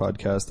Wrangler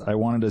podcast, I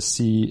wanted to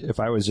see if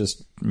I was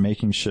just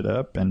making shit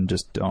up and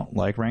just don't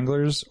like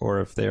Wranglers,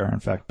 or if they are in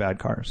fact bad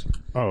cars.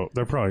 Oh,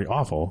 they're probably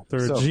awful.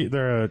 They're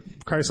they're a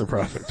Chrysler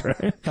product,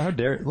 right? How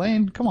dare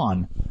Lane? Come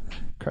on.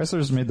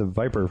 Chrysler's made the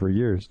Viper for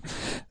years.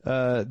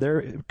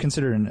 They're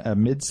considered a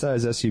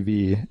mid-size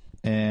SUV,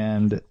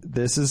 and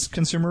this is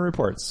Consumer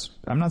Reports.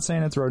 I'm not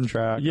saying it's Road and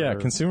Track. Yeah, or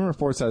Consumer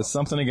Reports has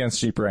something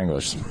against Jeep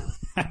Wranglers.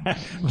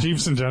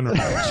 Jeeps in general.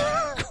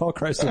 all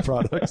Chrysler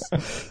products.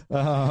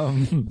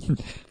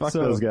 Fuck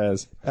those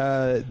guys.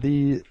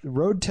 The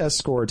road test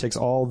score takes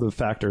all the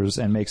factors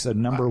and makes a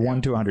number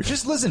 1 to 100.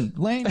 Just listen,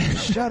 Lane.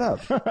 Shut up.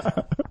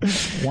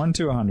 1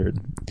 to 100.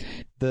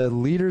 The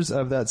leaders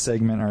of that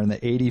segment are in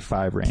the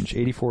 85 range,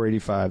 84,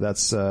 85.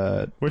 That's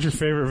What's your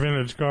favorite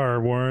vintage car,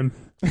 Warren?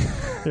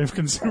 If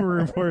Consumer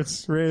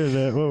Reports rated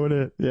it, what would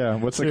it? Yeah,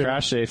 what's the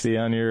crash safety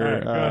on your All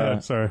right, go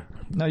ahead. Sorry.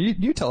 no.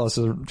 You tell us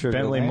a trivia.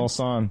 Bentley Lane.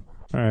 Mulsanne?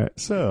 All right.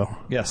 So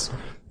Yes.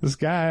 this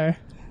guy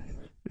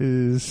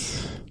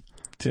does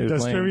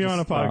trivia on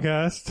a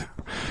podcast.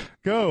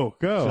 Go.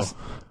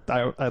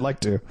 I'd like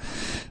to.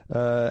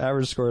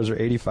 Average scores are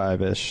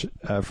 85-ish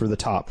for the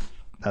top.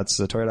 That's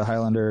the Toyota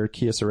Highlander,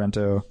 Kia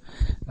Sorento.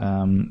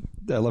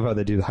 I love how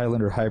they do the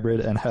Highlander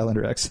Hybrid and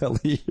Highlander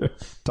XLE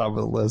top of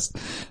the list.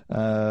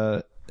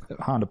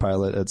 Honda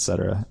Pilot,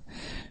 etc.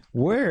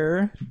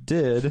 Where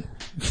did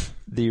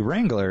the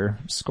Wrangler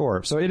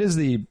score? So it is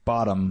the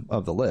bottom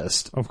of the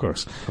list, Of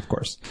course. of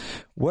course.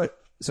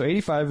 So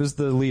 85 is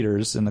the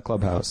leaders in the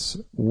clubhouse.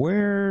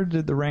 Where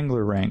did the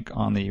Wrangler rank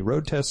on the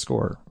road test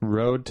score?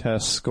 Road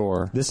test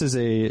score. This is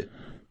a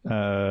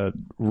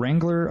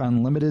Wrangler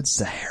Unlimited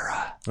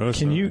Sahara.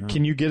 Can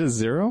you get a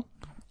 0?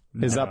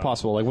 Is that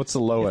possible? Like, what's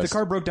the lowest? If the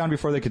car broke down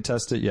before they could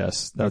test it,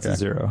 yes, that's Okay. a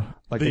 0.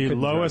 Like they The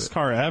couldn't lowest drive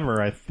car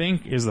ever, I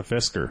think, is the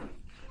Fisker. it.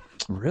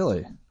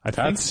 Really? I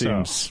that think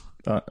seems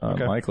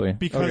unlikely.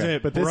 because Okay,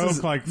 it but this broke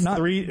is like not-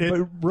 three.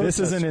 but road this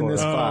test isn't in score.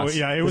 this Oh class.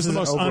 yeah, it was This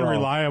the is most overall.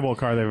 unreliable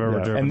car they've ever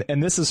driven.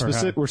 And this is Or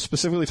have. we're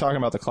specifically talking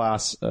about the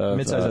class of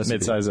Mid-size SUV.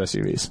 mid-size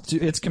SUVs.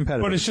 It's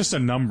competitive. But it's just a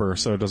number,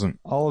 so it doesn't.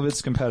 all of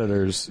its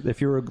competitors. If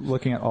you were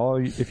looking at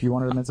if you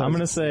wanted a midsize, I'm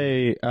gonna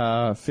say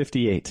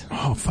 58.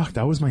 Oh fuck,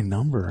 that was my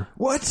number.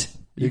 what?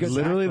 You guys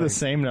literally act the like-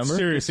 same number.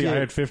 Seriously, I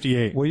had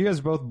 58. Well, you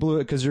guys both blew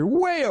it because you're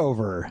way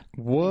over.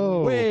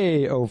 Whoa.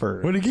 Way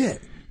over. What did you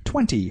get?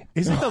 20.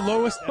 Is it the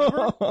lowest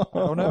ever?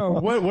 Oh no.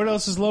 What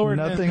else is lower?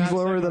 Nothing's than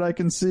lower that I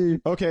can see.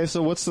 Okay,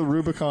 so what's the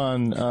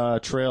Rubicon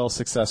Trail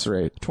success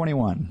rate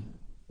 21.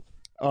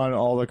 on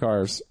all the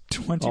cars?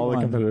 21. All the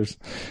competitors.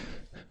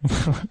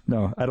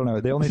 No, I don't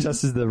know. They only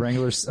tested the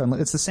Wrangler.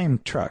 It's the same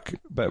truck,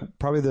 but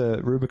probably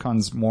the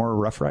Rubicon's more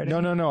rough riding.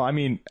 No. I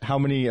mean, how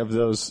many of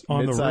those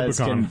On the midsize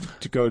Rubicon. can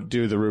to go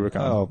do the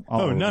Rubicon? Oh,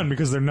 all Oh, of them. none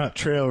because they're not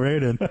trail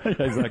rated.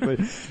 Exactly.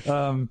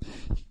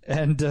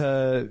 And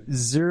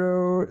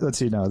 0. Let's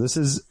see. No, this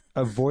is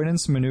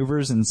avoidance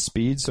maneuvers and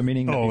speed. So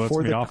meaning that Oh, that's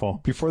before gonna be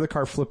awful. before the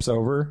car flips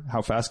over,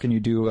 how fast can you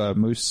do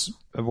moose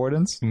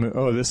avoidance?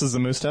 Oh, this is the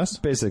Moose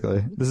test?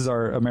 Basically, this is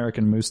our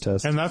American moose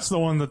test. And that's the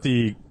one that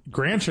the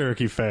Grand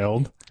Cherokee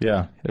failed.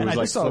 Yeah. It And was I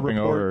like just saw a flipping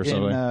over or report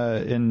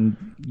something.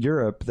 in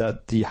Europe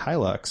that the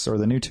Hilux or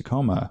the new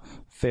Tacoma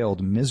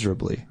failed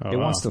miserably. It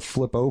wow. wants to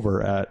flip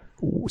over at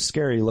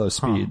scary low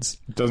speeds.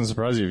 It doesn't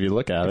surprise you if you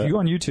look at If it. you go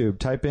on YouTube,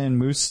 type in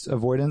moose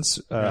avoidance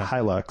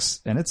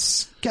Hilux, and it's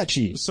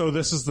sketchy. So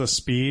this is the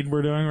speed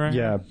we're doing right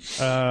Yeah.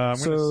 now? I'm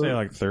going to So- say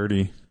like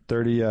 30.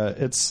 30,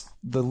 it's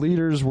the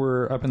leaders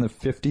were up in the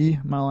 50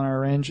 mile an hour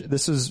range.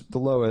 This is the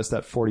lowest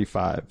at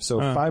 45. So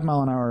 5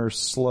 mile an hour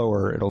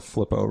slower, it'll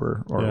flip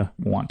over or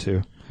want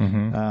to.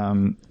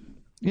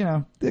 You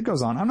know, it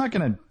goes on. I'm not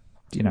going to,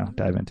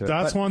 dive into it.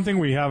 That's but one thing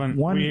we haven't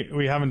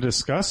we haven't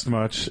discussed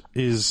much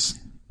is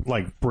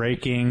like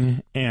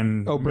braking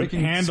and braking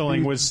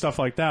handling speed. with stuff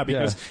like that,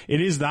 because it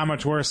is that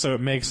much worse. So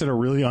it makes it a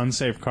really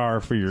unsafe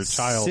car for your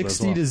child. 60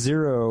 as well. to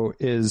 0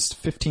 is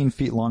 15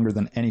 feet longer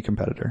than any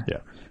competitor. Yeah.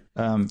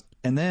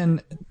 And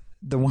then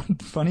the one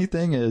funny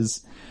thing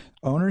is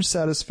owner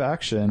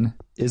satisfaction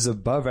is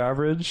above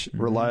average,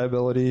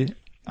 reliability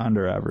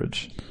under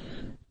average.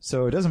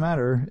 So it doesn't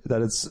matter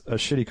that it's a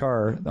shitty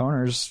car. The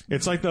owners,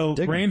 It's like the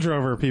Range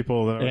Rover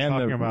people that I was And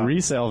talking the about.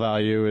 resale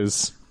value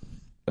is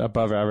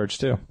above average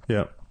too.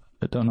 Yeah.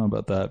 I don't know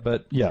about that,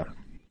 but yeah,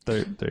 there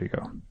you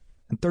go.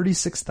 And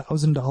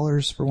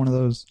 $36,000 for one of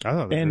those. I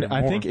thought they And were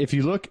I more. think if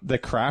you look, the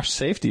crash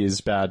safety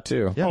is bad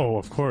too. Yeah. Oh,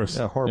 of course.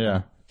 Yeah, horrible.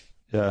 Yeah.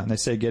 Yeah, and they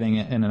say getting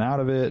in and out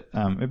of it.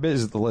 It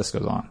basically, the list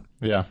goes on.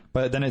 Yeah.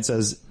 But then it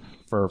says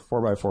for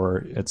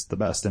 4x4, it's the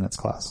best in its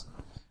class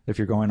if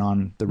you're going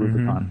on the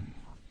Rubicon.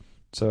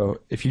 So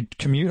if you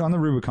commute on the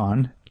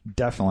Rubicon,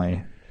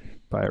 definitely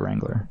buy a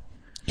Wrangler.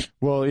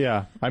 Well,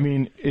 yeah. I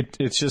mean,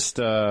 it's just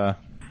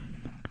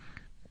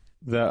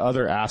the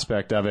other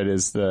aspect of it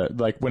is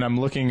when I'm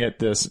looking at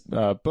this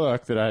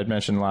book that I had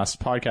mentioned last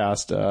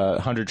podcast,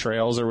 100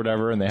 Trails or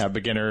whatever, and they have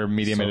beginner,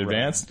 medium, and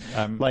advanced.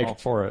 I'm all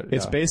for it.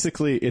 It's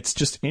basically, it's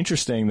just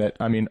interesting that,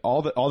 I mean,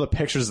 all the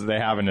pictures that they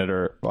have in it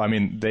are, I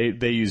mean,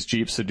 they use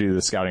Jeeps to do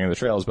the scouting of the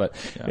trails, but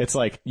it's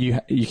like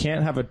you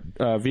can't have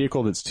a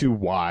vehicle that's too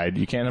wide.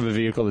 You can't have a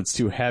vehicle that's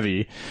too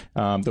heavy.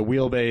 The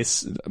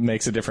wheelbase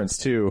makes a difference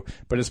too,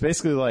 but it's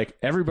basically like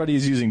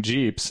everybody's using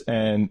Jeeps,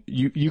 and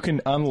you can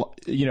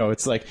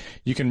it's like,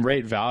 you can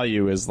rate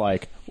value as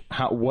like,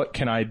 what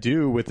can I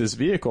do with this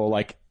vehicle?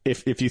 Like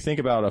if you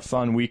think about a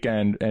fun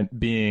weekend and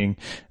being,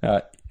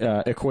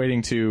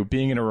 equating to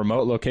being in a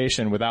remote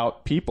location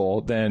without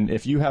people, then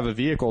if you have a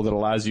vehicle that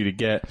allows you to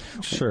get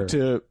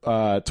to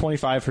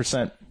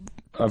 25%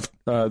 of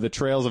the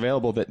trails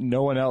available that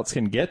no one else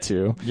can get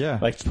to,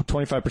 like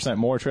 25%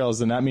 more trails,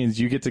 then that means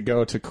you get to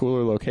go to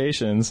cooler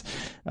locations.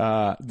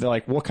 They're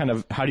like,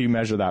 how do you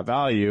measure that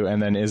value?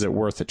 And then is it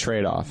worth the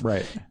trade-off?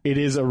 Right. It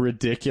is a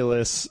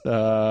ridiculous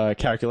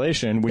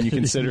calculation when you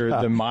consider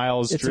the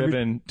miles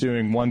driven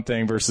doing one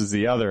thing versus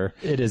the other.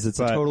 It is. It's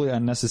a totally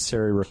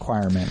unnecessary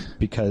requirement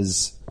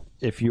because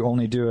if you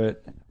only do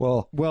it,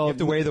 well, you have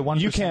to weigh the 1%.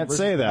 You can't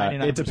say that.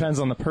 99%. It depends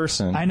on the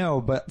person. I know,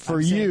 but for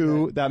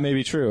you, that may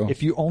be true.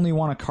 If you only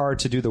want a car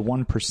to do the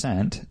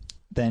 1%,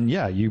 then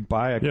you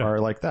buy a car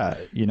like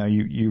that.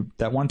 You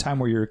that one time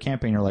where you're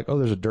camping, you're like, oh,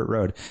 there's a dirt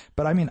road.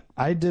 But I mean,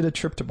 I did a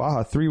trip to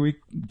Baja, 3-week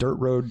dirt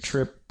road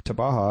trip to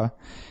Baja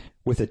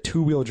with a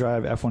 2-wheel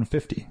drive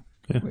F-150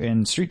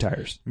 in street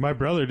tires. My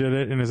brother did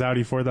it in his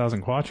Audi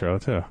 4000 Quattro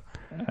too.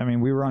 I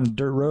mean, we were on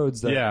dirt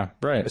roads a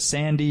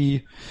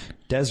sandy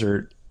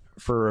desert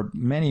for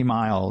many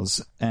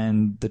miles,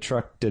 and the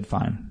truck did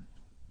fine.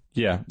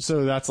 Yeah.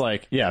 So that's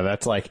like,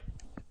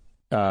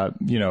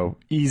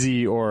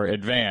 easy or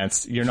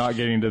advanced. You're not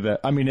getting to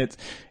I mean,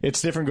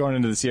 it's different going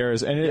into the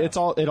Sierras, and it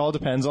all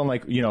depends on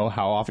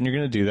how often you're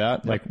going to do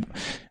that. Like,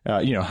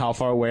 how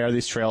far away are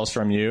these trails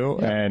from you?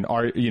 And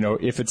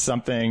if it's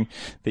something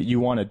that you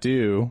want to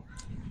do.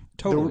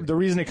 Totally. The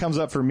reason it comes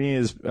up for me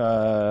is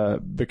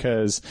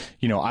because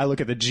I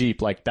look at the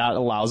Jeep, like that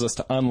allows us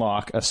to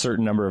unlock a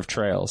certain number of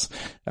trails,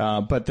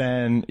 but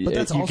then you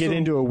get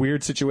into a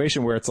weird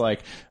situation where it's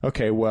like,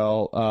 okay,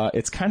 well,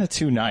 it's kind of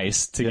too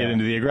nice to get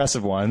into the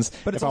aggressive ones.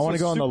 But if I want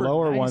to go on the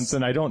lower ones,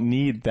 then I don't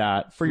need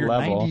that for your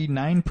level.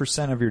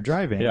 99% of your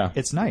driving. Yeah.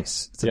 It's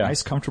nice. It's a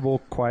nice, comfortable,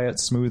 quiet,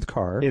 smooth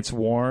car. It's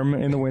warm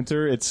in the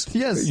winter.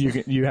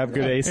 You have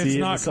good AC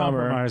in the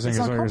summer. Compromising. It's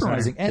not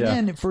compromising. And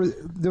then for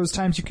those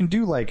times you can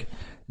do like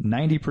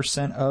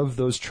 90% of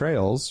those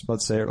trails,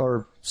 let's say,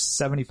 or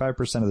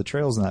 75% of the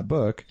trails in that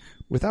book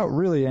without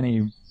really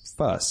any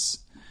fuss.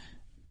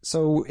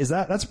 So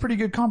that's a pretty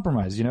good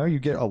compromise. You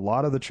get a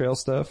lot of the trail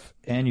stuff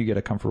and you get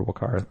a comfortable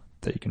car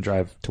that you can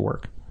drive to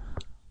work.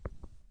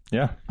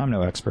 Yeah. I'm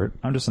no expert.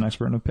 I'm just an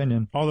expert in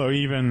opinion. Although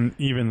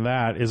even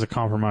that is a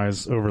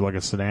compromise over like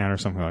a sedan or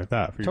something like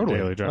that for your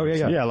daily drive. Oh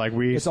yeah. Yeah, like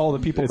it's all the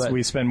people that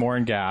we spend more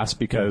in gas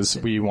because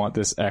we want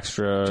this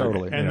extra.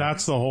 Totally. And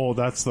that's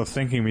the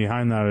thinking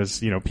behind that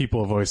is,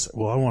 people have always,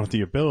 well, I want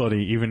the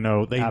ability, even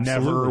though they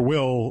never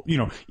will,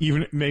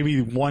 even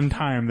maybe one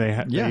time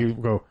they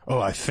go,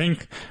 oh, I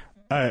think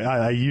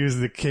I use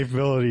the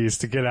capabilities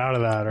to get out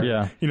of that,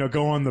 or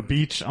go on the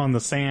beach on the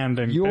sand.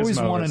 And you always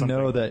want to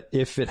know that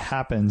if it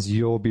happens,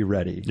 you'll be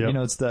ready. Yep.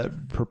 It's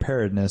that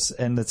preparedness,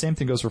 and the same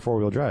thing goes for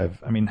 4-wheel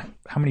drive. I mean,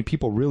 how many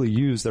people really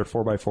use their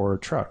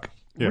 4x4 truck?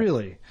 Yeah.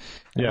 Really?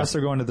 unless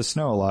they're going to the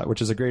snow a lot,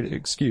 which is a great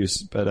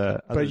excuse.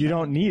 But you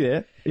don't need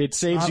it. It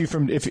saves you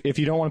from if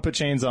you don't want to put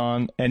chains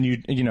on, and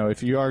you know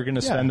if you are going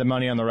to spend the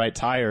money on the right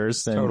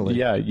tires,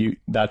 then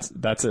that's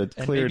a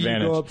clear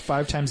advantage. You go up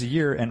 5 times a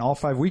year, and all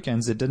 5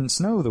 weekends it didn't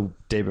snow the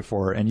day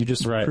before, and you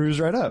just cruise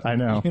right up. I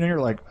know. You know, you're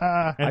like,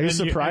 I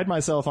used to pride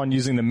myself on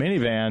using the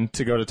minivan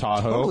to go to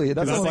Tahoe. Totally,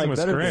 that's like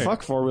better. Great.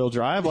 Fuck 4-wheel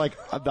drive. Like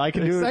I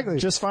can do it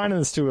just fine in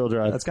this 2-wheel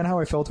drive. That's kind of how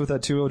I felt with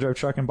that 2-wheel drive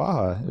truck in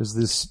Baja. It was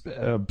this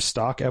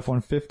stock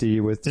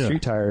F-150 with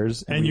street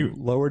tires, and you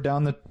lowered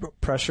down the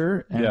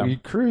pressure, and we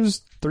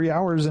cruised 3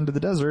 hours into the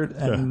desert,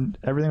 and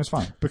everything was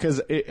fine. Because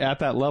at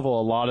that level,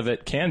 a lot of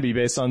it can be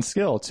based on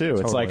skill too.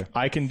 It's like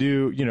I can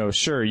do,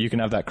 sure, you can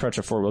have that crutch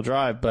of 4-wheel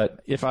drive,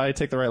 but if I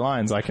take the right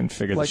lines, I can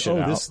figure the shit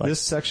out.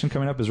 This section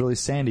coming up is really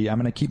sandy. I'm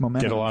going to keep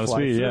momentum. Get a lot of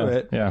speed.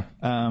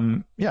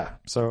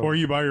 So, or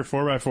you buy your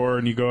 4x4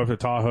 and you go up to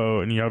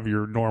Tahoe and you have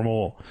your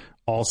normal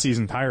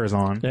all-season tires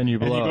on, and you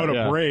go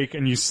to brake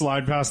and you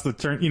slide past the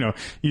turn.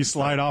 You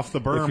slide off the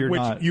berm,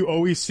 which you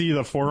always see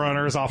the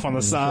 4Runners off on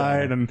the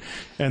side, and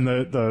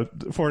the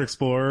Ford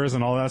Explorers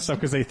and all that stuff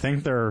because they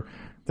think they're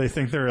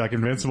like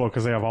invincible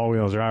because they have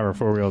all-wheel drive or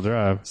 4-wheel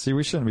drive. See,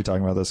 we shouldn't be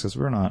talking about this because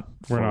we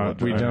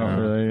don't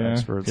really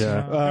experts.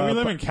 Yeah, we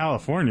live in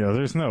California.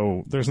 There's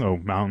no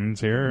mountains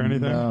here or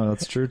anything. No,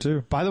 that's true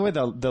too. By the way,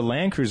 the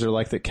Land Cruiser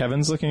like that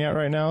Kevin's looking at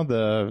right now,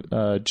 the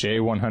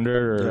J100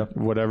 or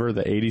whatever,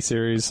 the 80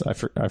 series.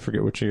 I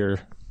forget which year.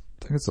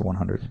 I think it's the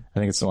 100. I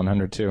think it's the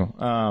 100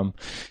 too.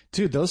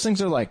 Dude, those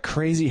things are like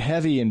crazy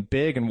heavy and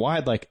big and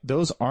wide. Like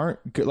those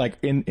aren't good. Like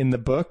in the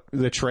book,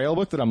 the trail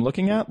book that I'm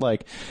looking at,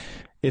 like.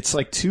 It's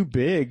like too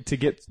big to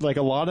get like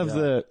a lot of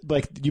the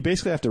like you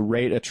basically have to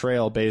rate a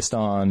trail based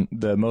on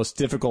the most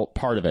difficult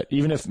part of it.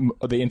 Even if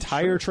the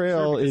entire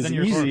trail is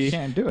easy,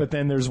 but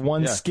then there's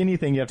one skinny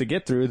thing you have to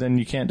get through, then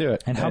you can't do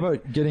it. And how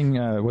about getting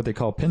what they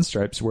call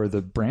pinstripes where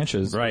the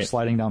branches are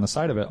sliding down the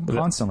side of it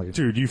constantly?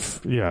 Dude,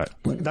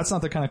 that's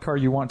not the kind of car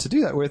you want to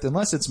do that with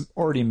unless it's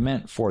already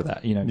meant for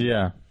that,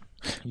 You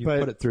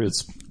put it through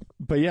its.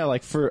 But yeah,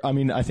 like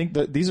I think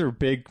that these are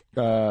big,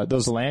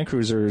 those Land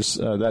Cruisers,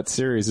 that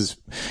series is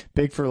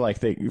big for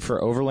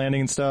for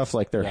overlanding and stuff.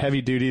 Like they're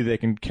heavy duty, they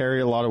can carry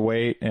a lot of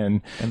weight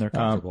and they're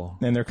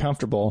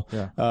comfortable.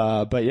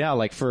 Yeah. But yeah,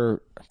 like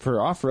for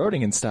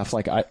off-roading and stuff,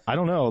 like I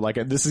don't know, like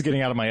this is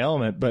getting out of my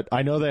element, but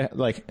I know that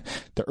like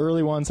the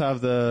early ones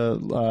have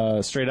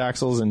the, straight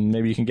axles and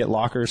maybe you can get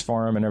lockers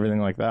for them and everything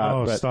like that.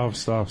 Oh, but,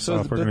 stop.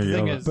 So We're gonna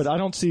yell. But I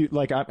don't see,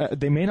 like,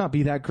 they may not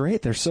be that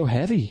great. They're so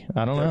heavy.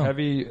 I don't know.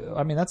 Heavy.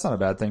 I mean, that's not a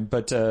bad thing,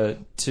 but,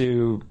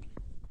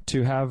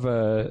 to have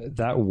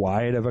that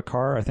wide of a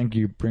car, I think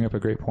you bring up a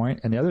great point.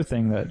 And the other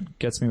thing that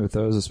gets me with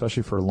those,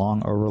 especially for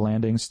long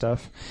overlanding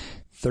stuff,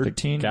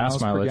 13 gas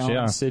miles mileage, per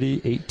gallon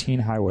city, 18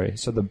 highway.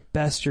 So the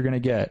best you're going to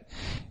get.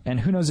 And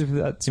who knows if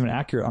that's even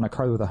accurate on a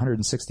car with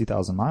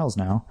 160,000 miles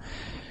now.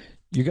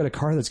 You got a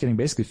car that's getting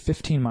basically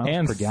 15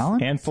 miles per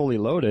gallon. And fully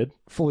loaded.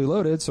 Fully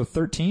loaded, so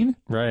 13?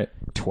 Right.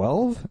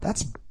 12?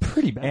 That's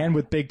pretty bad. And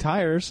with big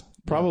tires,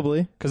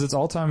 probably. Because it's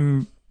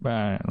all-time...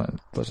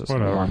 let's just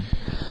whatever. go on.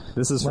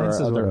 This is for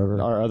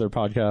our other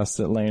podcast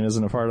that Lane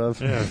isn't a part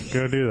of. Yeah,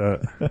 go do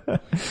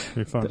that.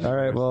 Be fun. All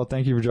right, well,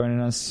 thank you for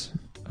joining us.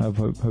 I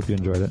hope you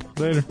enjoyed it.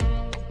 Later.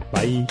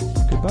 Bye.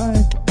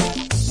 Goodbye.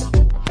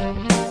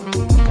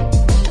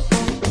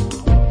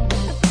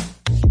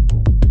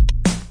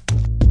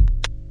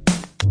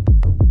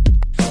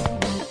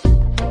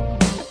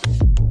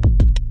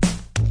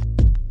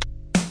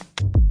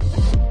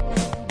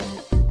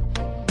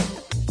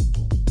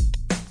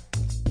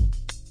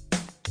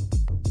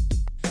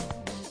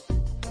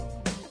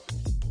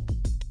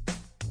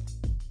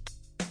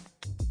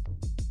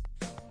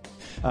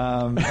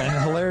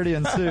 And hilarity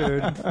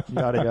ensued.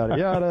 Yada, yada,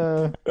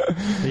 yada.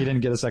 He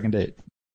didn't get a second date.